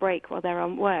chance to have a break while they're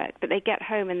on work, but they get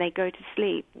home and they go to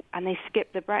sleep and they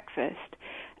skip the breakfast.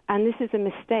 And this is a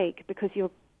mistake because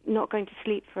you're not going to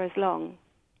sleep for as long.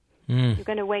 You're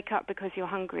going to wake up because you're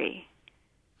hungry.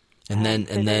 And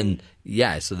then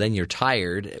you're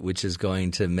tired, which is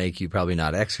going to make you probably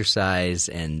not exercise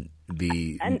and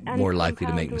be more likely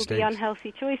to make mistakes. Be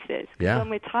unhealthy choices. Yeah. When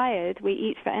we're tired, we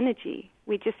eat for energy.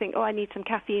 We just think, I need some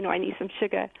caffeine or I need some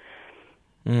sugar.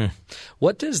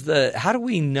 How do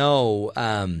we know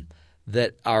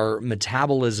that our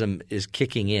metabolism is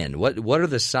kicking in? What are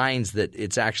the signs that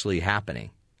it's actually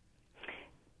happening?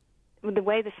 Well, the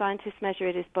way the scientists measure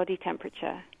it is body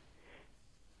temperature.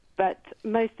 But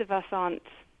most of us aren't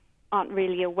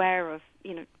really aware of,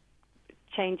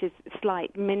 changes,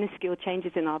 slight, minuscule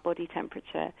changes in our body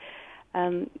temperature.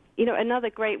 Another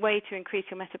great way to increase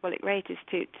your metabolic rate is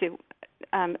to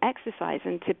exercise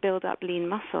and to build up lean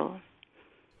muscle.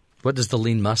 What does the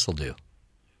lean muscle do?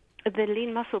 The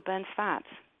lean muscle burns fat.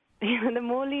 The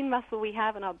more lean muscle we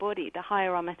have in our body, the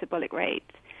higher our metabolic rate.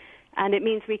 And it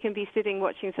means we can be sitting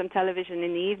watching some television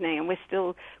in the evening, and we're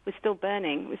still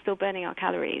burning our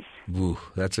calories. Ooh,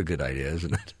 that's a good idea,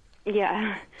 isn't it?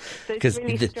 Yeah. So it's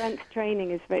really strength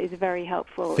training is very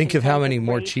helpful. Think of how many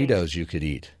more Cheetos you could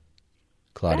eat,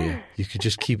 Claudia. You could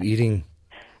just keep eating.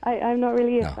 I'm not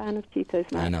really a fan of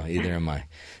Cheetos, Matt. I know, either am I.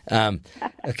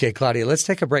 Okay, Claudia, let's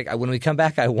take a break. When we come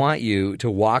back, I want you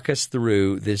to walk us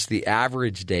through the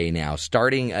average day now,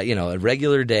 starting, a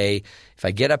regular day. If I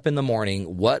get up in the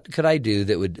morning, what could I do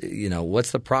that would,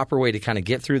 what's the proper way to kind of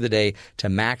get through the day to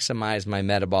maximize my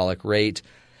metabolic rate?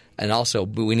 And also,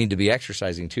 we need to be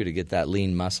exercising, too, to get that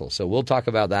lean muscle. So we'll talk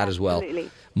about that as well.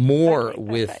 More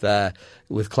with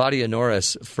Claudia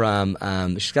Norris from,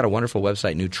 she's got a wonderful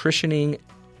website, Nutritioning.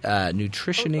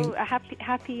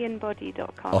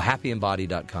 Happyinbody.com.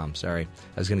 Happyinbody.com. Sorry.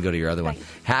 I was going to go to your other one.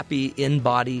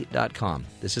 Happyinbody.com.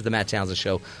 This is the Matt Townsend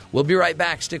Show. We'll be right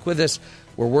back. Stick with us.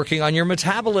 We're working on your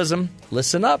metabolism.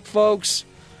 Listen up, folks.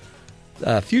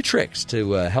 A few tricks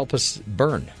to help us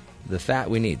burn the fat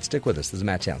we need. Stick with us. This is the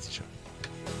Matt Townsend Show.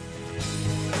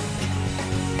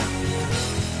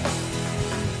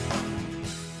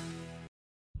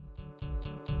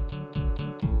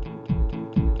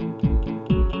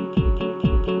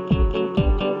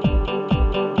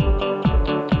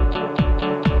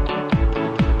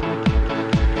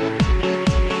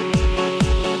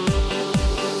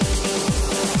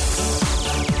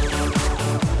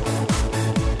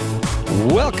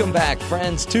 Welcome back,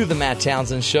 friends, to the Matt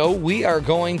Townsend Show. We are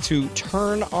going to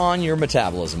turn on your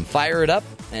metabolism, fire it up,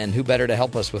 and who better to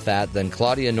help us with that than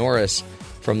Claudia Norris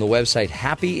from the website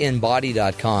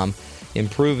happyinbody.com,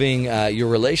 improving your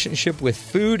relationship with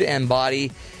food and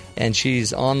body. And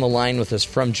she's on the line with us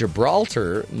from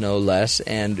Gibraltar, no less,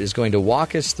 and is going to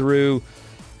walk us through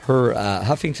her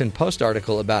Huffington Post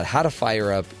article about how to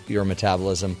fire up your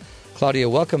metabolism. Claudia,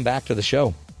 welcome back to the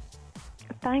show.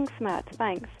 Thanks, Matt.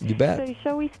 Thanks. You bet. So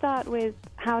shall we start with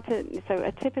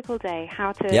a typical day,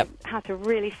 how to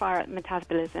really fire up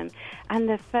metabolism. And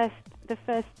the first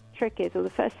trick is, or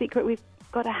the first secret, we've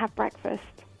got to have breakfast.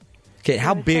 Okay,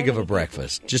 how big of a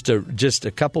breakfast? Just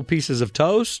a couple pieces of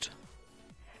toast?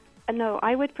 No,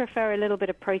 I would prefer a little bit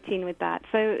of protein with that.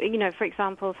 So, for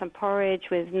example, some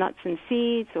porridge with nuts and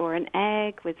seeds, or an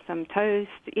egg with some toast,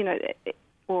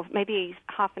 or maybe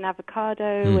half an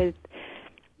avocado with,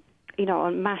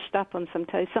 mashed up on some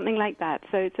toast, something like that.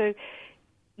 So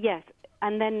yes.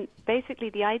 And then basically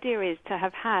the idea is to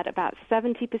have had about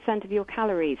 70% of your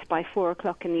calories by 4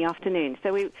 o'clock in the afternoon.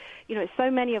 So so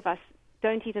many of us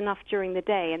don't eat enough during the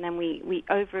day, and then we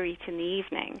overeat in the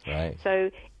evening. Right.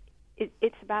 So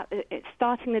it's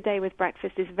starting the day with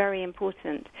breakfast is very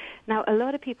important. Now, a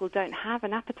lot of people don't have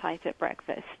an appetite at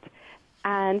breakfast,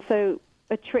 and so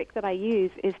a trick that I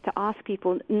use is to ask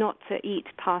people not to eat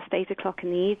past 8 o'clock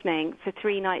in the evening for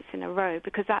 3 nights in a row,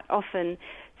 because that often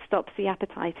stops the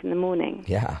appetite in the morning.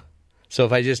 Yeah. So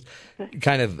if I just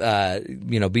kind of,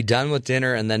 be done with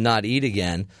dinner and then not eat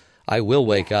again, I will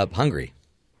wake up hungry.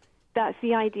 That's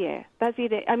the idea.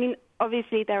 I mean,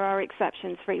 obviously there are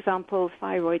exceptions. For example,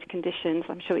 thyroid conditions.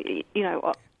 I'm sure,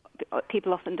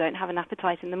 people often don't have an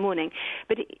appetite in the morning.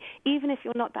 But even if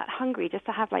you're not that hungry, just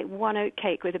to have like one oat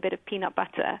cake with a bit of peanut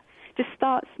butter, just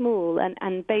start small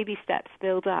and baby steps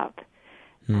build up.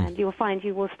 And you'll find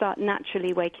you will start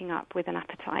naturally waking up with an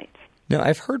appetite. Now,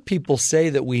 I've heard people say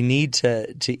that we need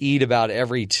to eat about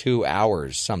every 2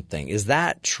 hours something. Is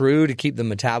that true to keep the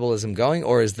metabolism going,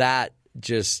 or is that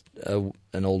just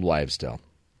an old wives' tale?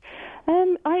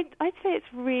 I'd say it's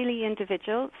really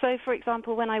individual. So, for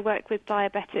example, when I work with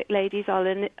diabetic ladies,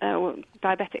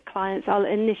 diabetic clients, I'll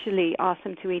initially ask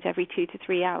them to eat every 2 to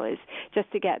 3 hours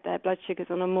just to get their blood sugars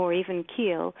on a more even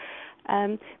keel.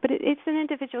 But it's an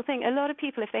individual thing. A lot of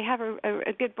people, if they have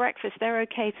a good breakfast, they're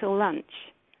okay till lunch.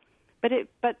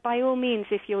 But by all means,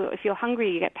 if you're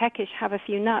hungry, you get peckish, have a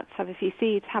few nuts, have a few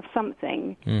seeds, have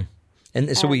something.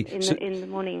 And so in the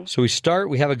morning. So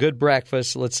we have a good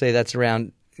breakfast. Let's say that's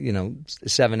around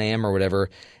 7 a.m. or whatever,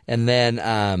 and then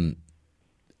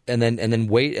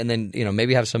wait, and then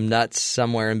maybe have some nuts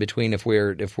somewhere in between if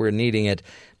we're needing it.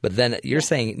 But then you're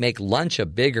saying make lunch a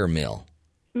bigger meal.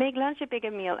 Make lunch a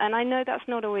bigger meal, and I know that's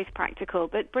not always practical,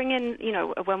 but bring in,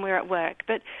 when we're at work,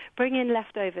 but bring in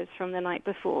leftovers from the night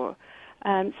before.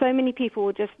 So many people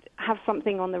will just have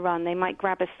something on the run. They might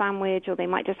grab a sandwich, or they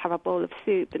might just have a bowl of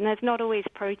soup, and there's not always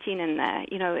protein in there,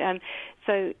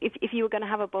 So if you were going to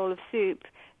have a bowl of soup,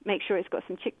 make sure it's got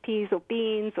some chickpeas or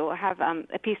beans, or have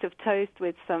a piece of toast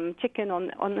with some chicken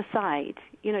on the side.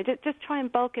 Just try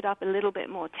and bulk it up a little bit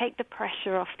more. Take the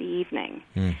pressure off the evening,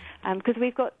 because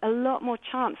we've got a lot more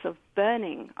chance of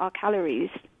burning our calories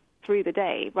through the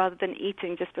day rather than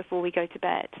eating just before we go to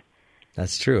bed.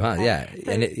 That's true, huh? Yeah,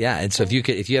 and so if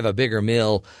you have a bigger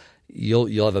meal,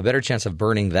 you'll have a better chance of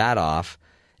burning that off,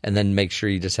 and then make sure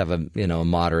you just have a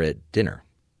moderate dinner.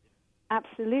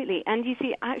 Absolutely. And you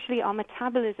see, actually, our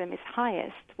metabolism is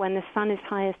highest when the sun is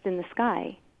highest in the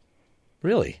sky.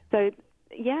 Really? So,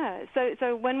 yeah.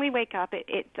 So when we wake up,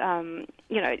 it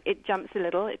jumps a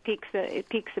little. It peaks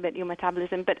a bit, your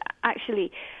metabolism. But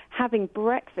actually, having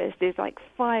breakfast is like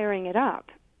firing it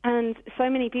up. And so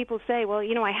many people say, well,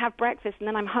 I have breakfast and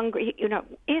then I'm hungry.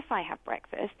 If I have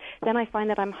breakfast, then I find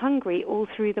that I'm hungry all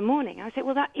through the morning. I say,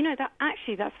 well, that's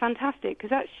fantastic, because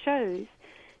that shows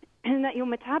and that your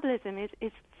metabolism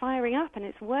is firing up and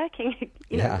it's working.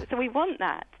 So we want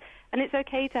that. And it's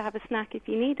okay to have a snack if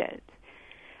you need it.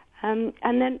 And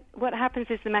then what happens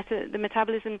is the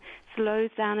metabolism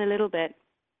slows down a little bit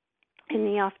in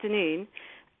the afternoon.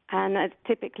 And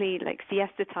typically, like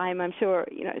siesta time, I'm sure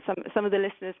some of the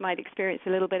listeners might experience a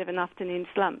little bit of an afternoon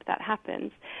slump. That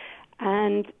happens.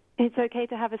 And it's okay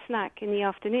to have a snack in the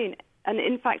afternoon. And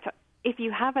in fact, if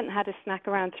you haven't had a snack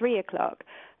around 3 o'clock,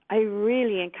 I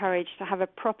really encourage to have a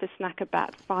proper snack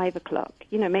about 5 o'clock.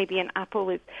 Maybe an apple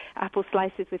with apple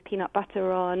slices with peanut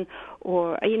butter on,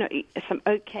 or some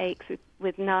oat cakes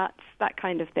with nuts, that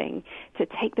kind of thing, to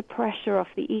take the pressure off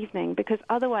the evening. Because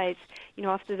otherwise,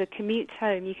 after the commute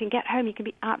home, you can get home, you can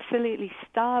be absolutely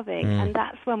starving, and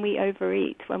that's when we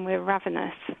overeat, when we're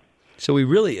ravenous. So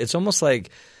it's almost like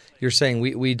you're saying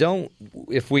we don't,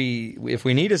 if we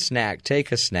need a snack,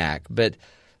 take a snack, but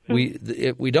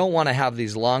we don't want to have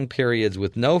these long periods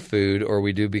with no food, or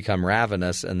we do become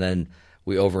ravenous and then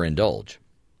we overindulge.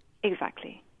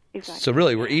 Exactly. So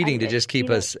really, we're eating to just keep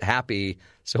us happy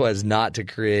so as not to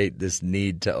create this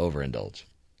need to overindulge.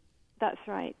 That's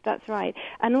right.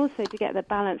 And also to get the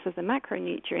balance of the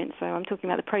macronutrients. So I'm talking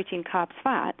about the protein, carbs,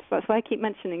 fats. That's why I keep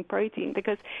mentioning protein,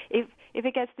 because if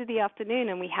it gets to the afternoon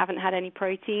and we haven't had any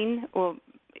protein, or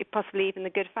possibly even the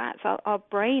good fats, our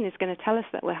brain is going to tell us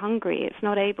that we're hungry. It's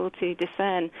not able to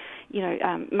discern,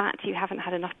 Matt, you haven't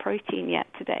had enough protein yet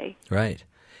today. Right.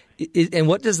 And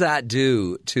what does that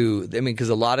do to, because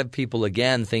a lot of people,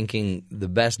 again, thinking the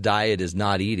best diet is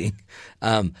not eating.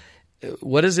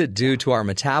 What does it do to our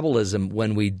metabolism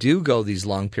when we do go these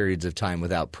long periods of time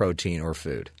without protein or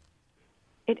food?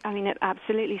 It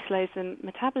absolutely slows the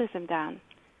metabolism down.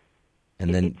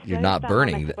 And then you're not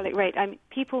burning. Metabolic rate.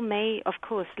 People may, of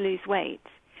course, lose weight,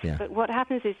 but what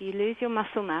happens is you lose your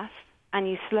muscle mass and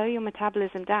you slow your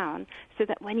metabolism down, so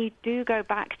that when you do go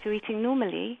back to eating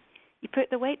normally, you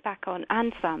put the weight back on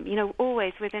and some.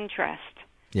 Always with interest.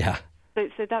 Yeah.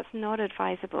 So that's not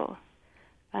advisable.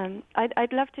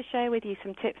 I'd love to share with you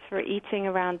some tips for eating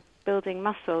around building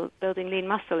lean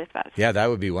muscle, if that's... Yeah, that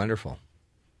would be wonderful.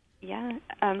 Yeah.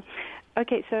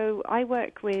 Okay, so I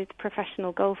work with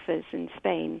professional golfers in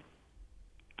Spain,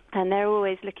 and they're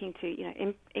always looking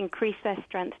to, increase their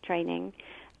strength training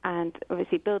and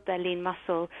obviously build their lean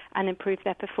muscle and improve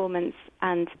their performance,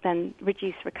 and then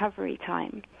reduce recovery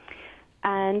time.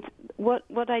 And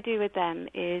what I do with them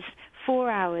is 4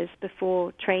 hours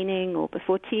before training or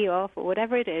before tee off or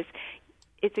whatever it is,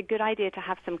 it's a good idea to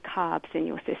have some carbs in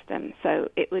your system. So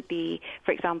it would be,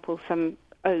 for example, some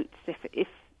oats.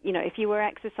 If you were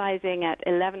exercising at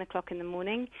 11 o'clock in the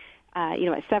morning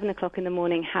at 7 o'clock in the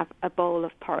morning, have a bowl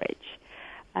of porridge.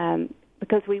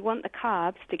 Because we want the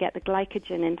carbs to get the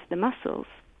glycogen into the muscles.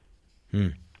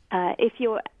 If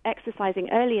you're exercising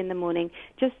early in the morning,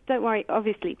 just don't worry.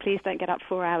 Obviously, please don't get up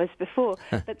 4 hours before.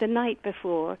 But the night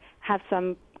before, have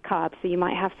some carbs. So you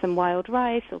might have some wild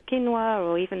rice or quinoa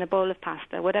or even a bowl of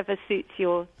pasta, whatever suits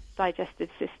your digestive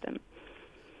system.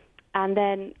 And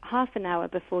then half an hour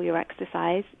before your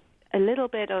exercise, a little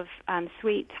bit of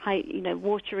sweet,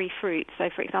 watery fruit. So,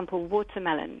 for example,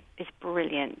 watermelon is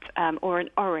brilliant, or an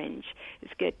orange is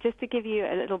good, just to give you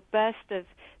a little burst of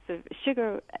sort of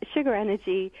sugar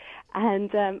energy,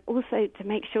 and also to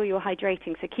make sure you're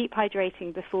hydrating. So keep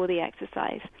hydrating before the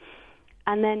exercise.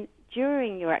 And then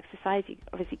during your exercise, you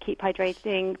obviously keep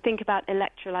hydrating. Think about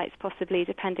electrolytes possibly,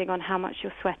 depending on how much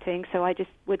you're sweating. So I just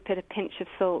would put a pinch of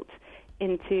salt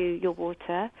into your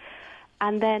water.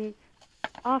 And then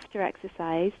after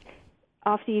exercise,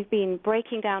 after you've been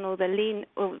breaking down all the lean,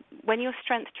 or when you're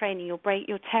strength training,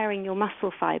 you're tearing your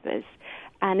muscle fibers.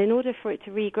 And in order for it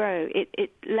to regrow,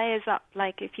 it layers up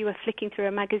like if you were flicking through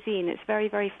a magazine. It's very,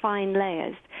 very fine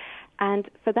layers. And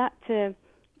for that to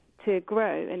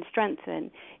grow and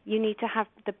strengthen, you need to have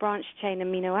the branched-chain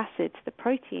amino acids, the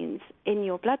proteins, in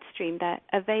your bloodstream. They're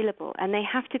available, and they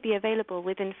have to be available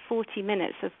within 40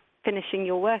 minutes of finishing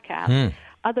your workout.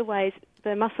 Otherwise,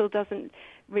 the muscle doesn't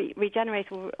regenerate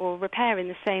or repair in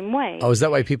the same way. Oh, is that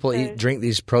why people drink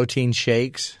these protein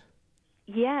shakes?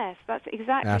 Yes, that's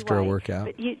exactly after why. a workout.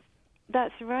 But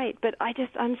that's right. But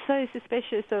I'm so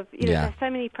suspicious of, there's so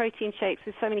many protein shakes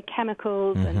with so many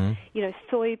chemicals and,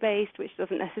 soy-based, which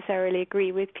doesn't necessarily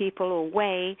agree with people, or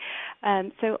whey.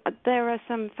 So there are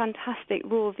some fantastic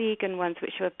raw vegan ones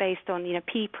which are based on,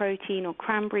 pea protein or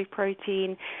cranberry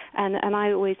protein, and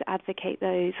I always advocate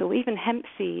those, or even hemp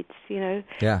seeds,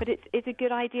 Yeah. But it's a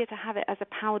good idea to have it as a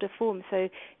powder form, so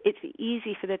it's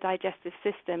easy for the digestive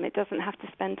system. It doesn't have to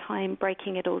spend time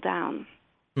breaking it all down.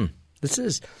 This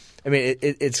is,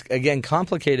 it's again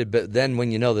complicated, but then when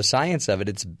you know the science of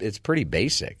it, it's pretty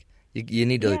basic. You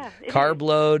need to carb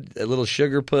load, a little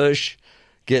sugar push,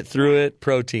 get through it,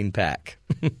 protein pack.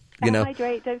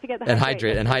 Hydrate. Don't forget the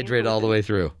hydrate. And hydrate all the way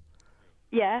through.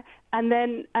 Yeah, and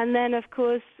then of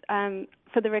course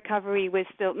for the recovery, we're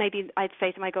still, maybe I'd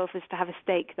say to my golfers to have a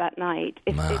steak that night.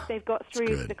 If they've got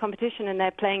through the competition and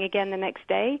they're playing again the next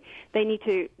day,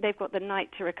 they've got the night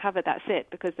to recover. That's it,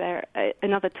 because they're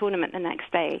another tournament the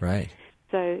next day. Right.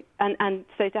 So and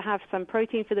so to have some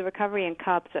protein for the recovery and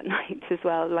carbs at night as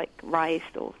well, like rice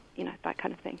or that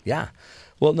kind of thing. Yeah.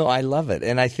 Well, no, I love it,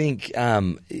 and I think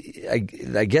I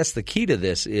guess the key to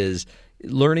this is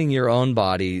learning your own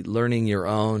body, learning your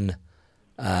own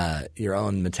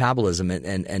metabolism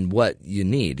and what you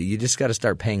need. You just got to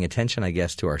start paying attention, I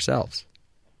guess, to ourselves.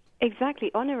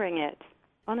 Exactly, honoring it.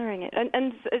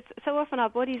 And so often our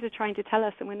bodies are trying to tell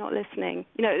us and we're not listening.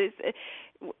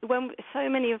 When so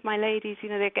many of my ladies,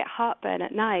 they get heartburn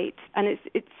at night, and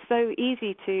it's so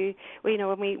easy to,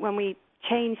 when we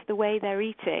change the way they're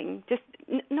eating, just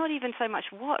not even so much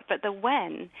what, but the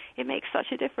when, it makes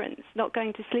such a difference, not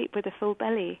going to sleep with a full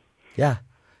belly. Yeah.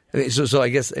 So I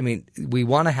guess, we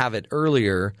want to have it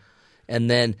earlier, and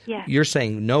then you're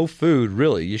saying no food,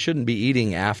 really. You shouldn't be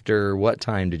eating after what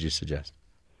time did you suggest?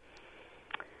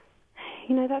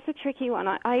 That's a tricky one.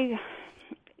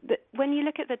 When you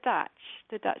look at the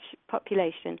Dutch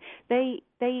population, they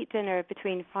eat dinner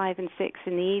between 5 and 6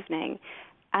 in the evening,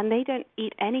 and they don't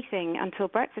eat anything until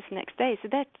breakfast the next day. So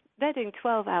they're doing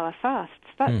 12-hour fasts.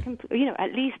 That's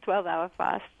at least 12-hour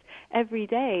fasts every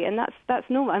day, and that's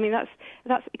normal.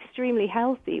 That's extremely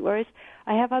healthy. Whereas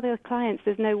I have other clients,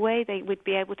 there's no way they would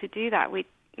be able to do that. We'd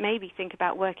maybe think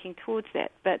about working towards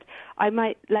it, but I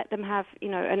might let them have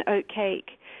an oat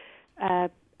cake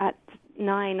at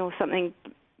 9 or something,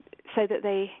 so that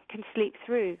they can sleep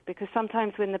through, because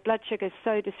sometimes when the blood sugar is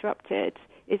so disrupted,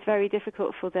 it's very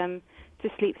difficult for them to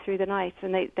sleep through the night,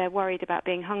 and they're worried about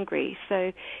being hungry.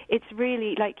 So it's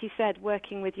really, like you said,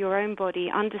 working with your own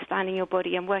body, understanding your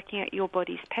body, and working at your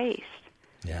body's pace.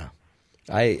 Yeah.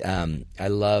 I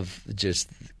love just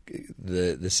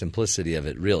the simplicity of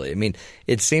it, really.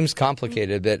 It seems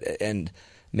complicated, and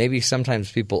maybe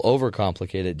sometimes people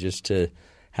overcomplicate it just to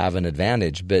have an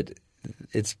advantage, but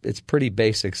it's pretty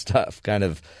basic stuff. Kind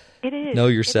of it is. Know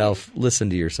yourself, listen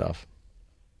to yourself.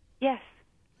 Yes.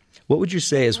 What would you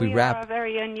say as we wrap? We are our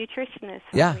very own nutritionists.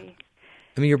 Yeah.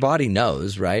 Your body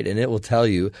knows, right? And it will tell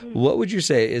you. What would you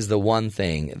say is the one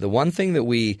thing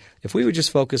that if we would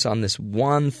just focus on this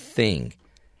one thing,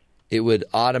 it would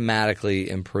automatically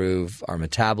improve our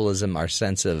metabolism, our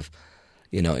sense of,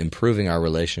 improving our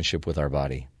relationship with our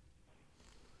body?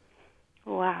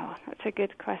 Wow, that's a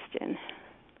good question.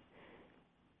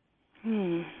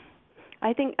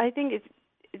 I think it's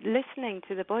listening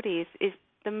to the body is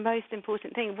the most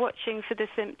important thing. Watching for the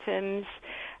symptoms,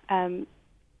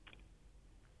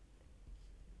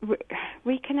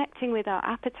 reconnecting with our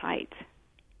appetite.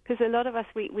 Because a lot of us,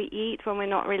 we eat when we're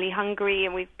not really hungry,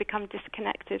 and we've become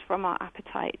disconnected from our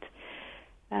appetite.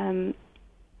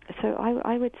 So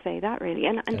I would say that really.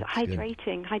 And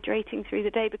hydrating through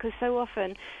the day, because so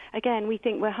often, again, we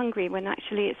think we're hungry when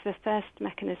actually it's the thirst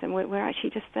mechanism. We're actually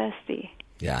just thirsty.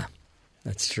 Yeah,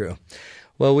 that's true.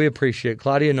 Well, we appreciate it.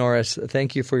 Claudia Norris,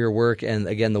 thank you for your work. And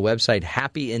again, the website,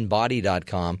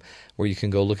 happyinbody.com, where you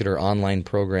can go look at her online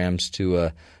programs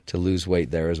to lose weight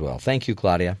there as well. Thank you,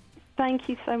 Claudia. Thank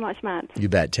you so much, Matt. You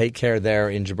bet. Take care there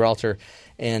in Gibraltar,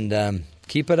 and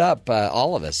keep it up,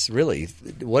 all of us, really.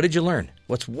 What did you learn?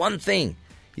 What's one thing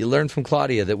you learned from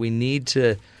Claudia that we need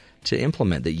to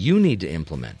implement, that you need to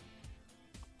implement?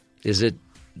 Is it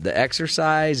the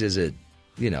exercise? Is it,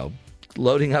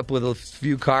 loading up with a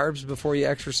few carbs before you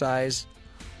exercise?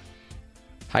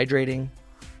 Hydrating?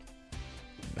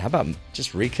 How about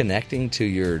just reconnecting to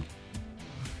your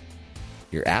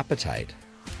appetite?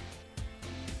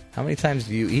 How many times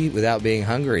do you eat without being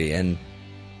hungry and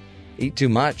eat too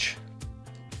much?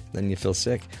 Then you feel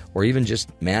sick. Or even just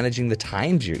managing the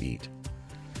times you eat.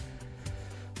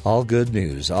 All good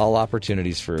news. All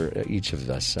opportunities for each of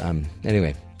us.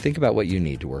 Anyway, think about what you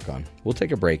need to work on. We'll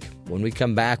take a break. When we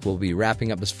come back, we'll be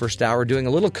wrapping up this first hour doing a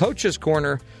little Coach's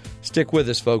Corner. Stick with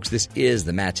us, folks. This is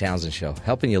the Matt Townsend Show,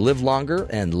 helping you live longer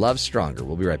and love stronger.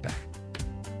 We'll be right back.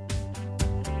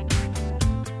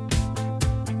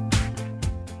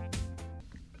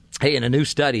 Hey, in a new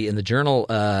study in the journal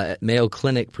Mayo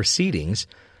Clinic Proceedings,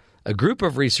 a group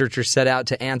of researchers set out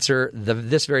to answer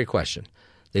this very question.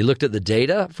 They looked at the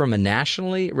data from a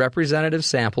nationally representative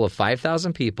sample of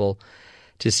 5,000 people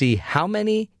to see how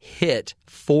many hit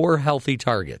 4 healthy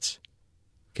targets.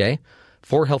 Okay?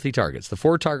 4 healthy targets. The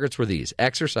 4 targets were these.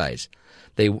 Exercise.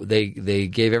 They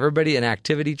gave everybody an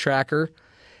activity tracker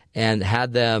and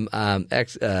had them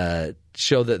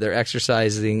show that they're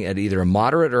exercising at either a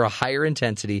moderate or a higher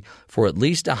intensity for at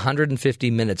least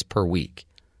 150 minutes per week.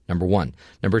 Number 1.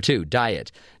 Number 2,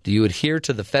 diet. Do you adhere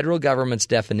to the federal government's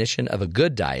definition of a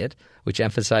good diet, which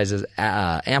emphasizes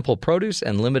ample produce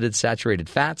and limited saturated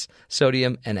fats,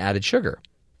 sodium, and added sugar?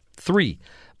 3,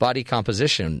 body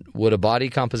composition. Would a body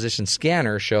composition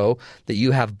scanner show that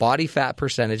you have body fat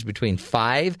percentage between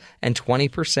 5 and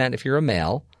 20% if you're a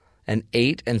male, and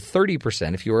 8 and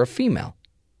 30% if you're a female?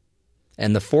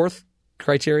 And the 4th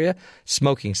criteria,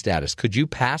 smoking status. Could you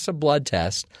pass a blood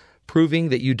test proving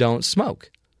that you don't smoke?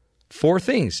 4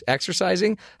 things: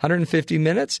 exercising, 150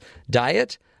 minutes,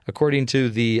 diet, according to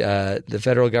the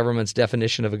federal government's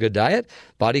definition of a good diet,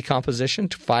 body composition,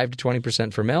 5 to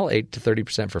 20% for male, 8 to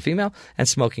 30% for female, and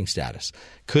smoking status.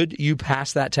 Could you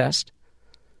pass that test?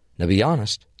 Now, be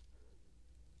honest.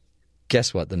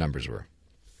 Guess what the numbers were?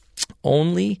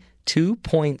 Only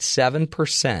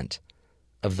 2.7%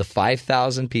 of the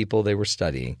 5,000 people they were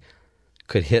studying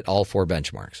could hit all 4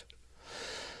 benchmarks.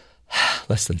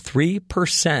 Less than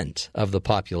 3% of the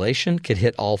population could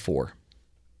hit all 4.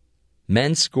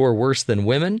 Men score worse than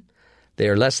women. They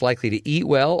are less likely to eat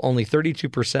well. Only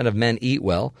 32% of men eat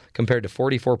well, compared to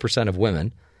 44% of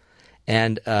women.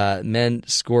 And men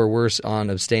score worse on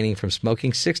abstaining from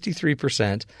smoking.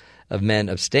 63% of men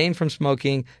abstain from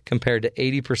smoking, compared to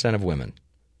 80% of women.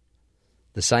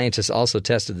 The scientists also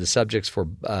tested the subjects for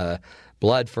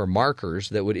blood for markers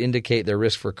that would indicate their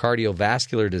risk for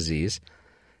cardiovascular disease.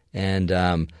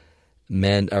 And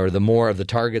men, or the more of the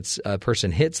targets a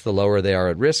person hits, the lower they are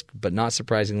at risk. But not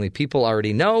surprisingly, people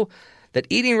already know that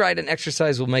eating right and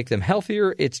exercise will make them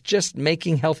healthier. It's just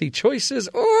making healthy choices.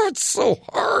 Oh, it's so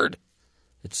hard.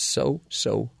 It's so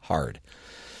hard.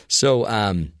 So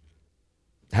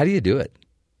how do you do it?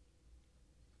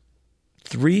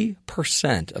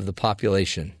 3% of the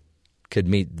population could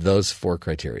meet those 4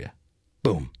 criteria.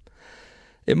 Boom.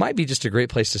 It might be just a great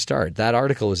place to start. That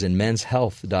article is in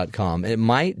menshealth.com. It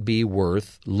might be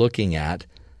worth looking at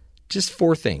just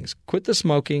 4 things. Quit the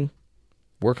smoking,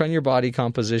 work on your body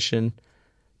composition,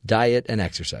 diet, and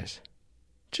exercise.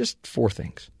 Just 4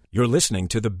 things. You're listening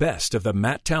to the best of the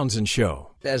Matt Townsend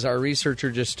Show. As our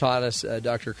researcher just taught us,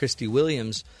 Dr. Christy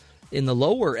Williams, in the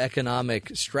lower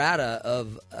economic strata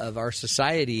of our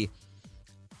society,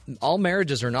 all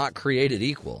marriages are not created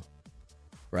equal,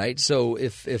 right? So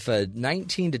if a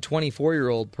 19 to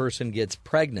 24-year-old person gets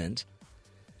pregnant,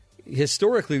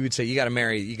 historically we'd say you got to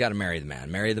marry the man.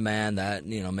 Marry the man. That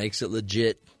makes it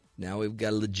legit. Now we've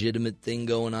got a legitimate thing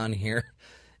going on here.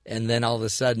 And then all of a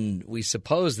sudden, we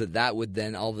suppose that would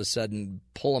then all of a sudden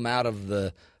pull them out of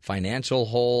the financial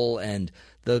hole. And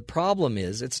the problem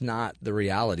is, it's not the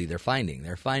reality they're finding.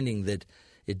 They're finding that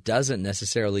it doesn't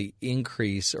necessarily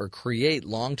increase or create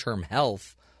long-term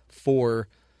health for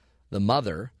the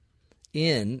mother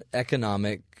in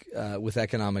with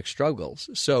economic struggles.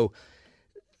 So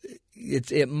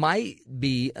it might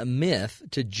be a myth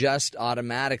to just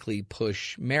automatically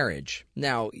push marriage.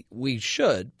 Now, we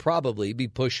should probably be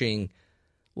pushing,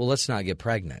 well, let's not get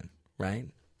pregnant, right?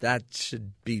 That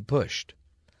should be pushed.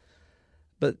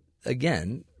 But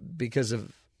again, because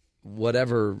of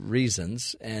whatever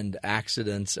reasons and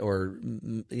accidents or,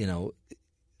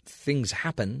 things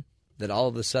happen that all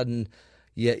of a sudden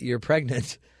you're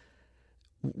pregnant,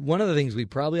 one of the things we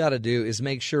probably ought to do is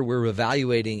make sure we're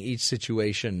evaluating each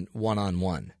situation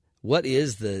one-on-one. What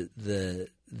is the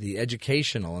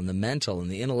educational and the mental and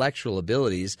the intellectual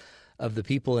abilities of the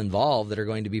people involved that are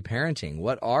going to be parenting?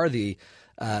 What are the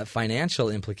financial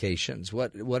implications?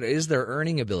 What is their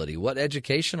earning ability? What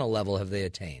educational level have they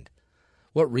attained?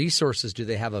 What resources do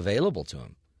they have available to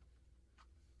them?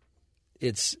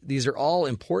 These are all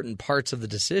important parts of the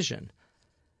decision.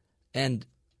 And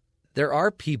there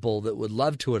are people that would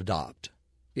love to adopt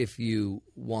if you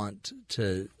want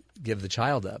to give the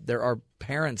child up. There are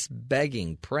parents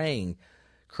begging, praying,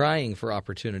 crying for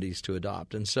opportunities to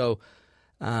adopt. And so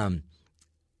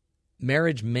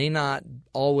marriage may not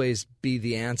always be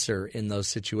the answer in those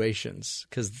situations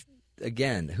because,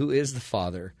 again, who is the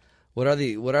father? What are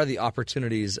the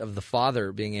opportunities of the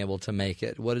father being able to make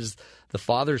it? What is the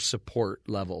father's support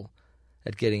level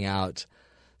at getting out?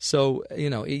 So,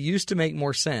 it used to make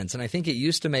more sense. And I think it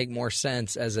used to make more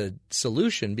sense as a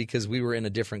solution because we were in a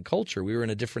different culture. We were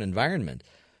in a different environment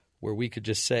where we could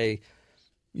just say,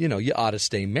 you ought to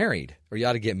stay married or you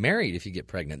ought to get married if you get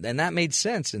pregnant. And that made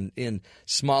sense in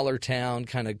smaller town,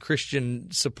 kind of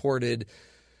Christian-supported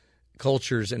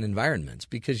cultures and environments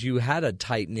because you had a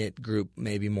tight-knit group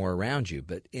maybe more around you.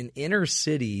 But in inner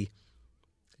city,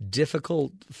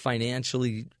 difficult,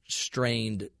 financially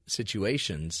strained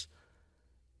situations,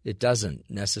 it doesn't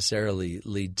necessarily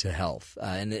lead to health.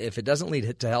 And if it doesn't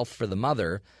lead to health for the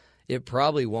mother, it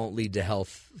probably won't lead to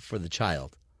health for the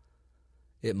child.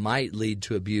 It might lead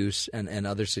to abuse and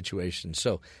other situations.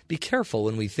 So be careful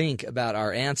when we think about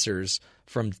our answers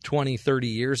from 20, 30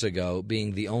 years ago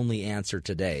being the only answer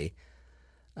today.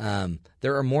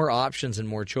 There are more options and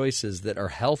more choices that are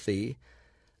healthy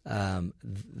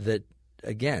that,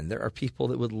 again, there are people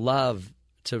that would love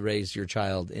to raise your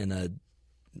child in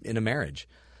a marriage.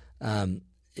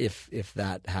 If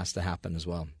that has to happen as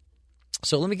well.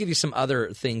 So let me give you some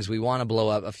other things we want to blow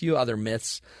up, a few other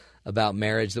myths about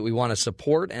marriage that we want to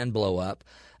support and blow up.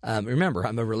 Remember,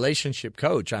 I'm a relationship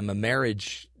coach. I'm a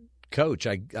marriage coach.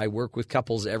 I work with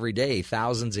couples every day,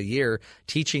 thousands a year,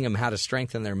 teaching them how to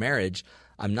strengthen their marriage.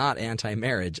 I'm not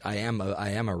anti-marriage. I am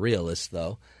a realist,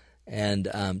 though. And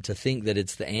to think that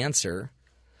it's the answer –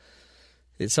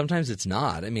 sometimes it's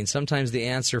not. I mean, sometimes the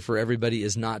answer for everybody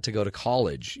is not to go to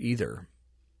college either.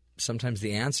 Sometimes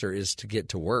the answer is to get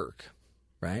to work,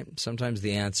 right? Sometimes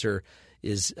the answer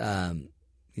is, it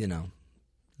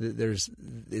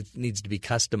needs to be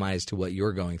customized to what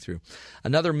you're going through.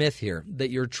 Another myth here, that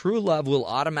your true love will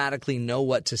automatically know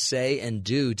what to say and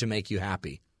do to make you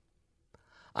happy.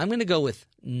 I'm going to go with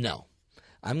no.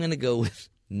 I'm going to go with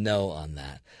no on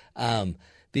that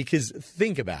because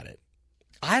think about it.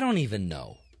 I don't even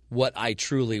know what I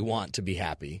truly want to be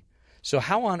happy. So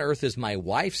how on earth is my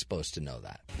wife supposed to know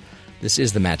that? This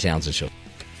is the Matt Townsend Show.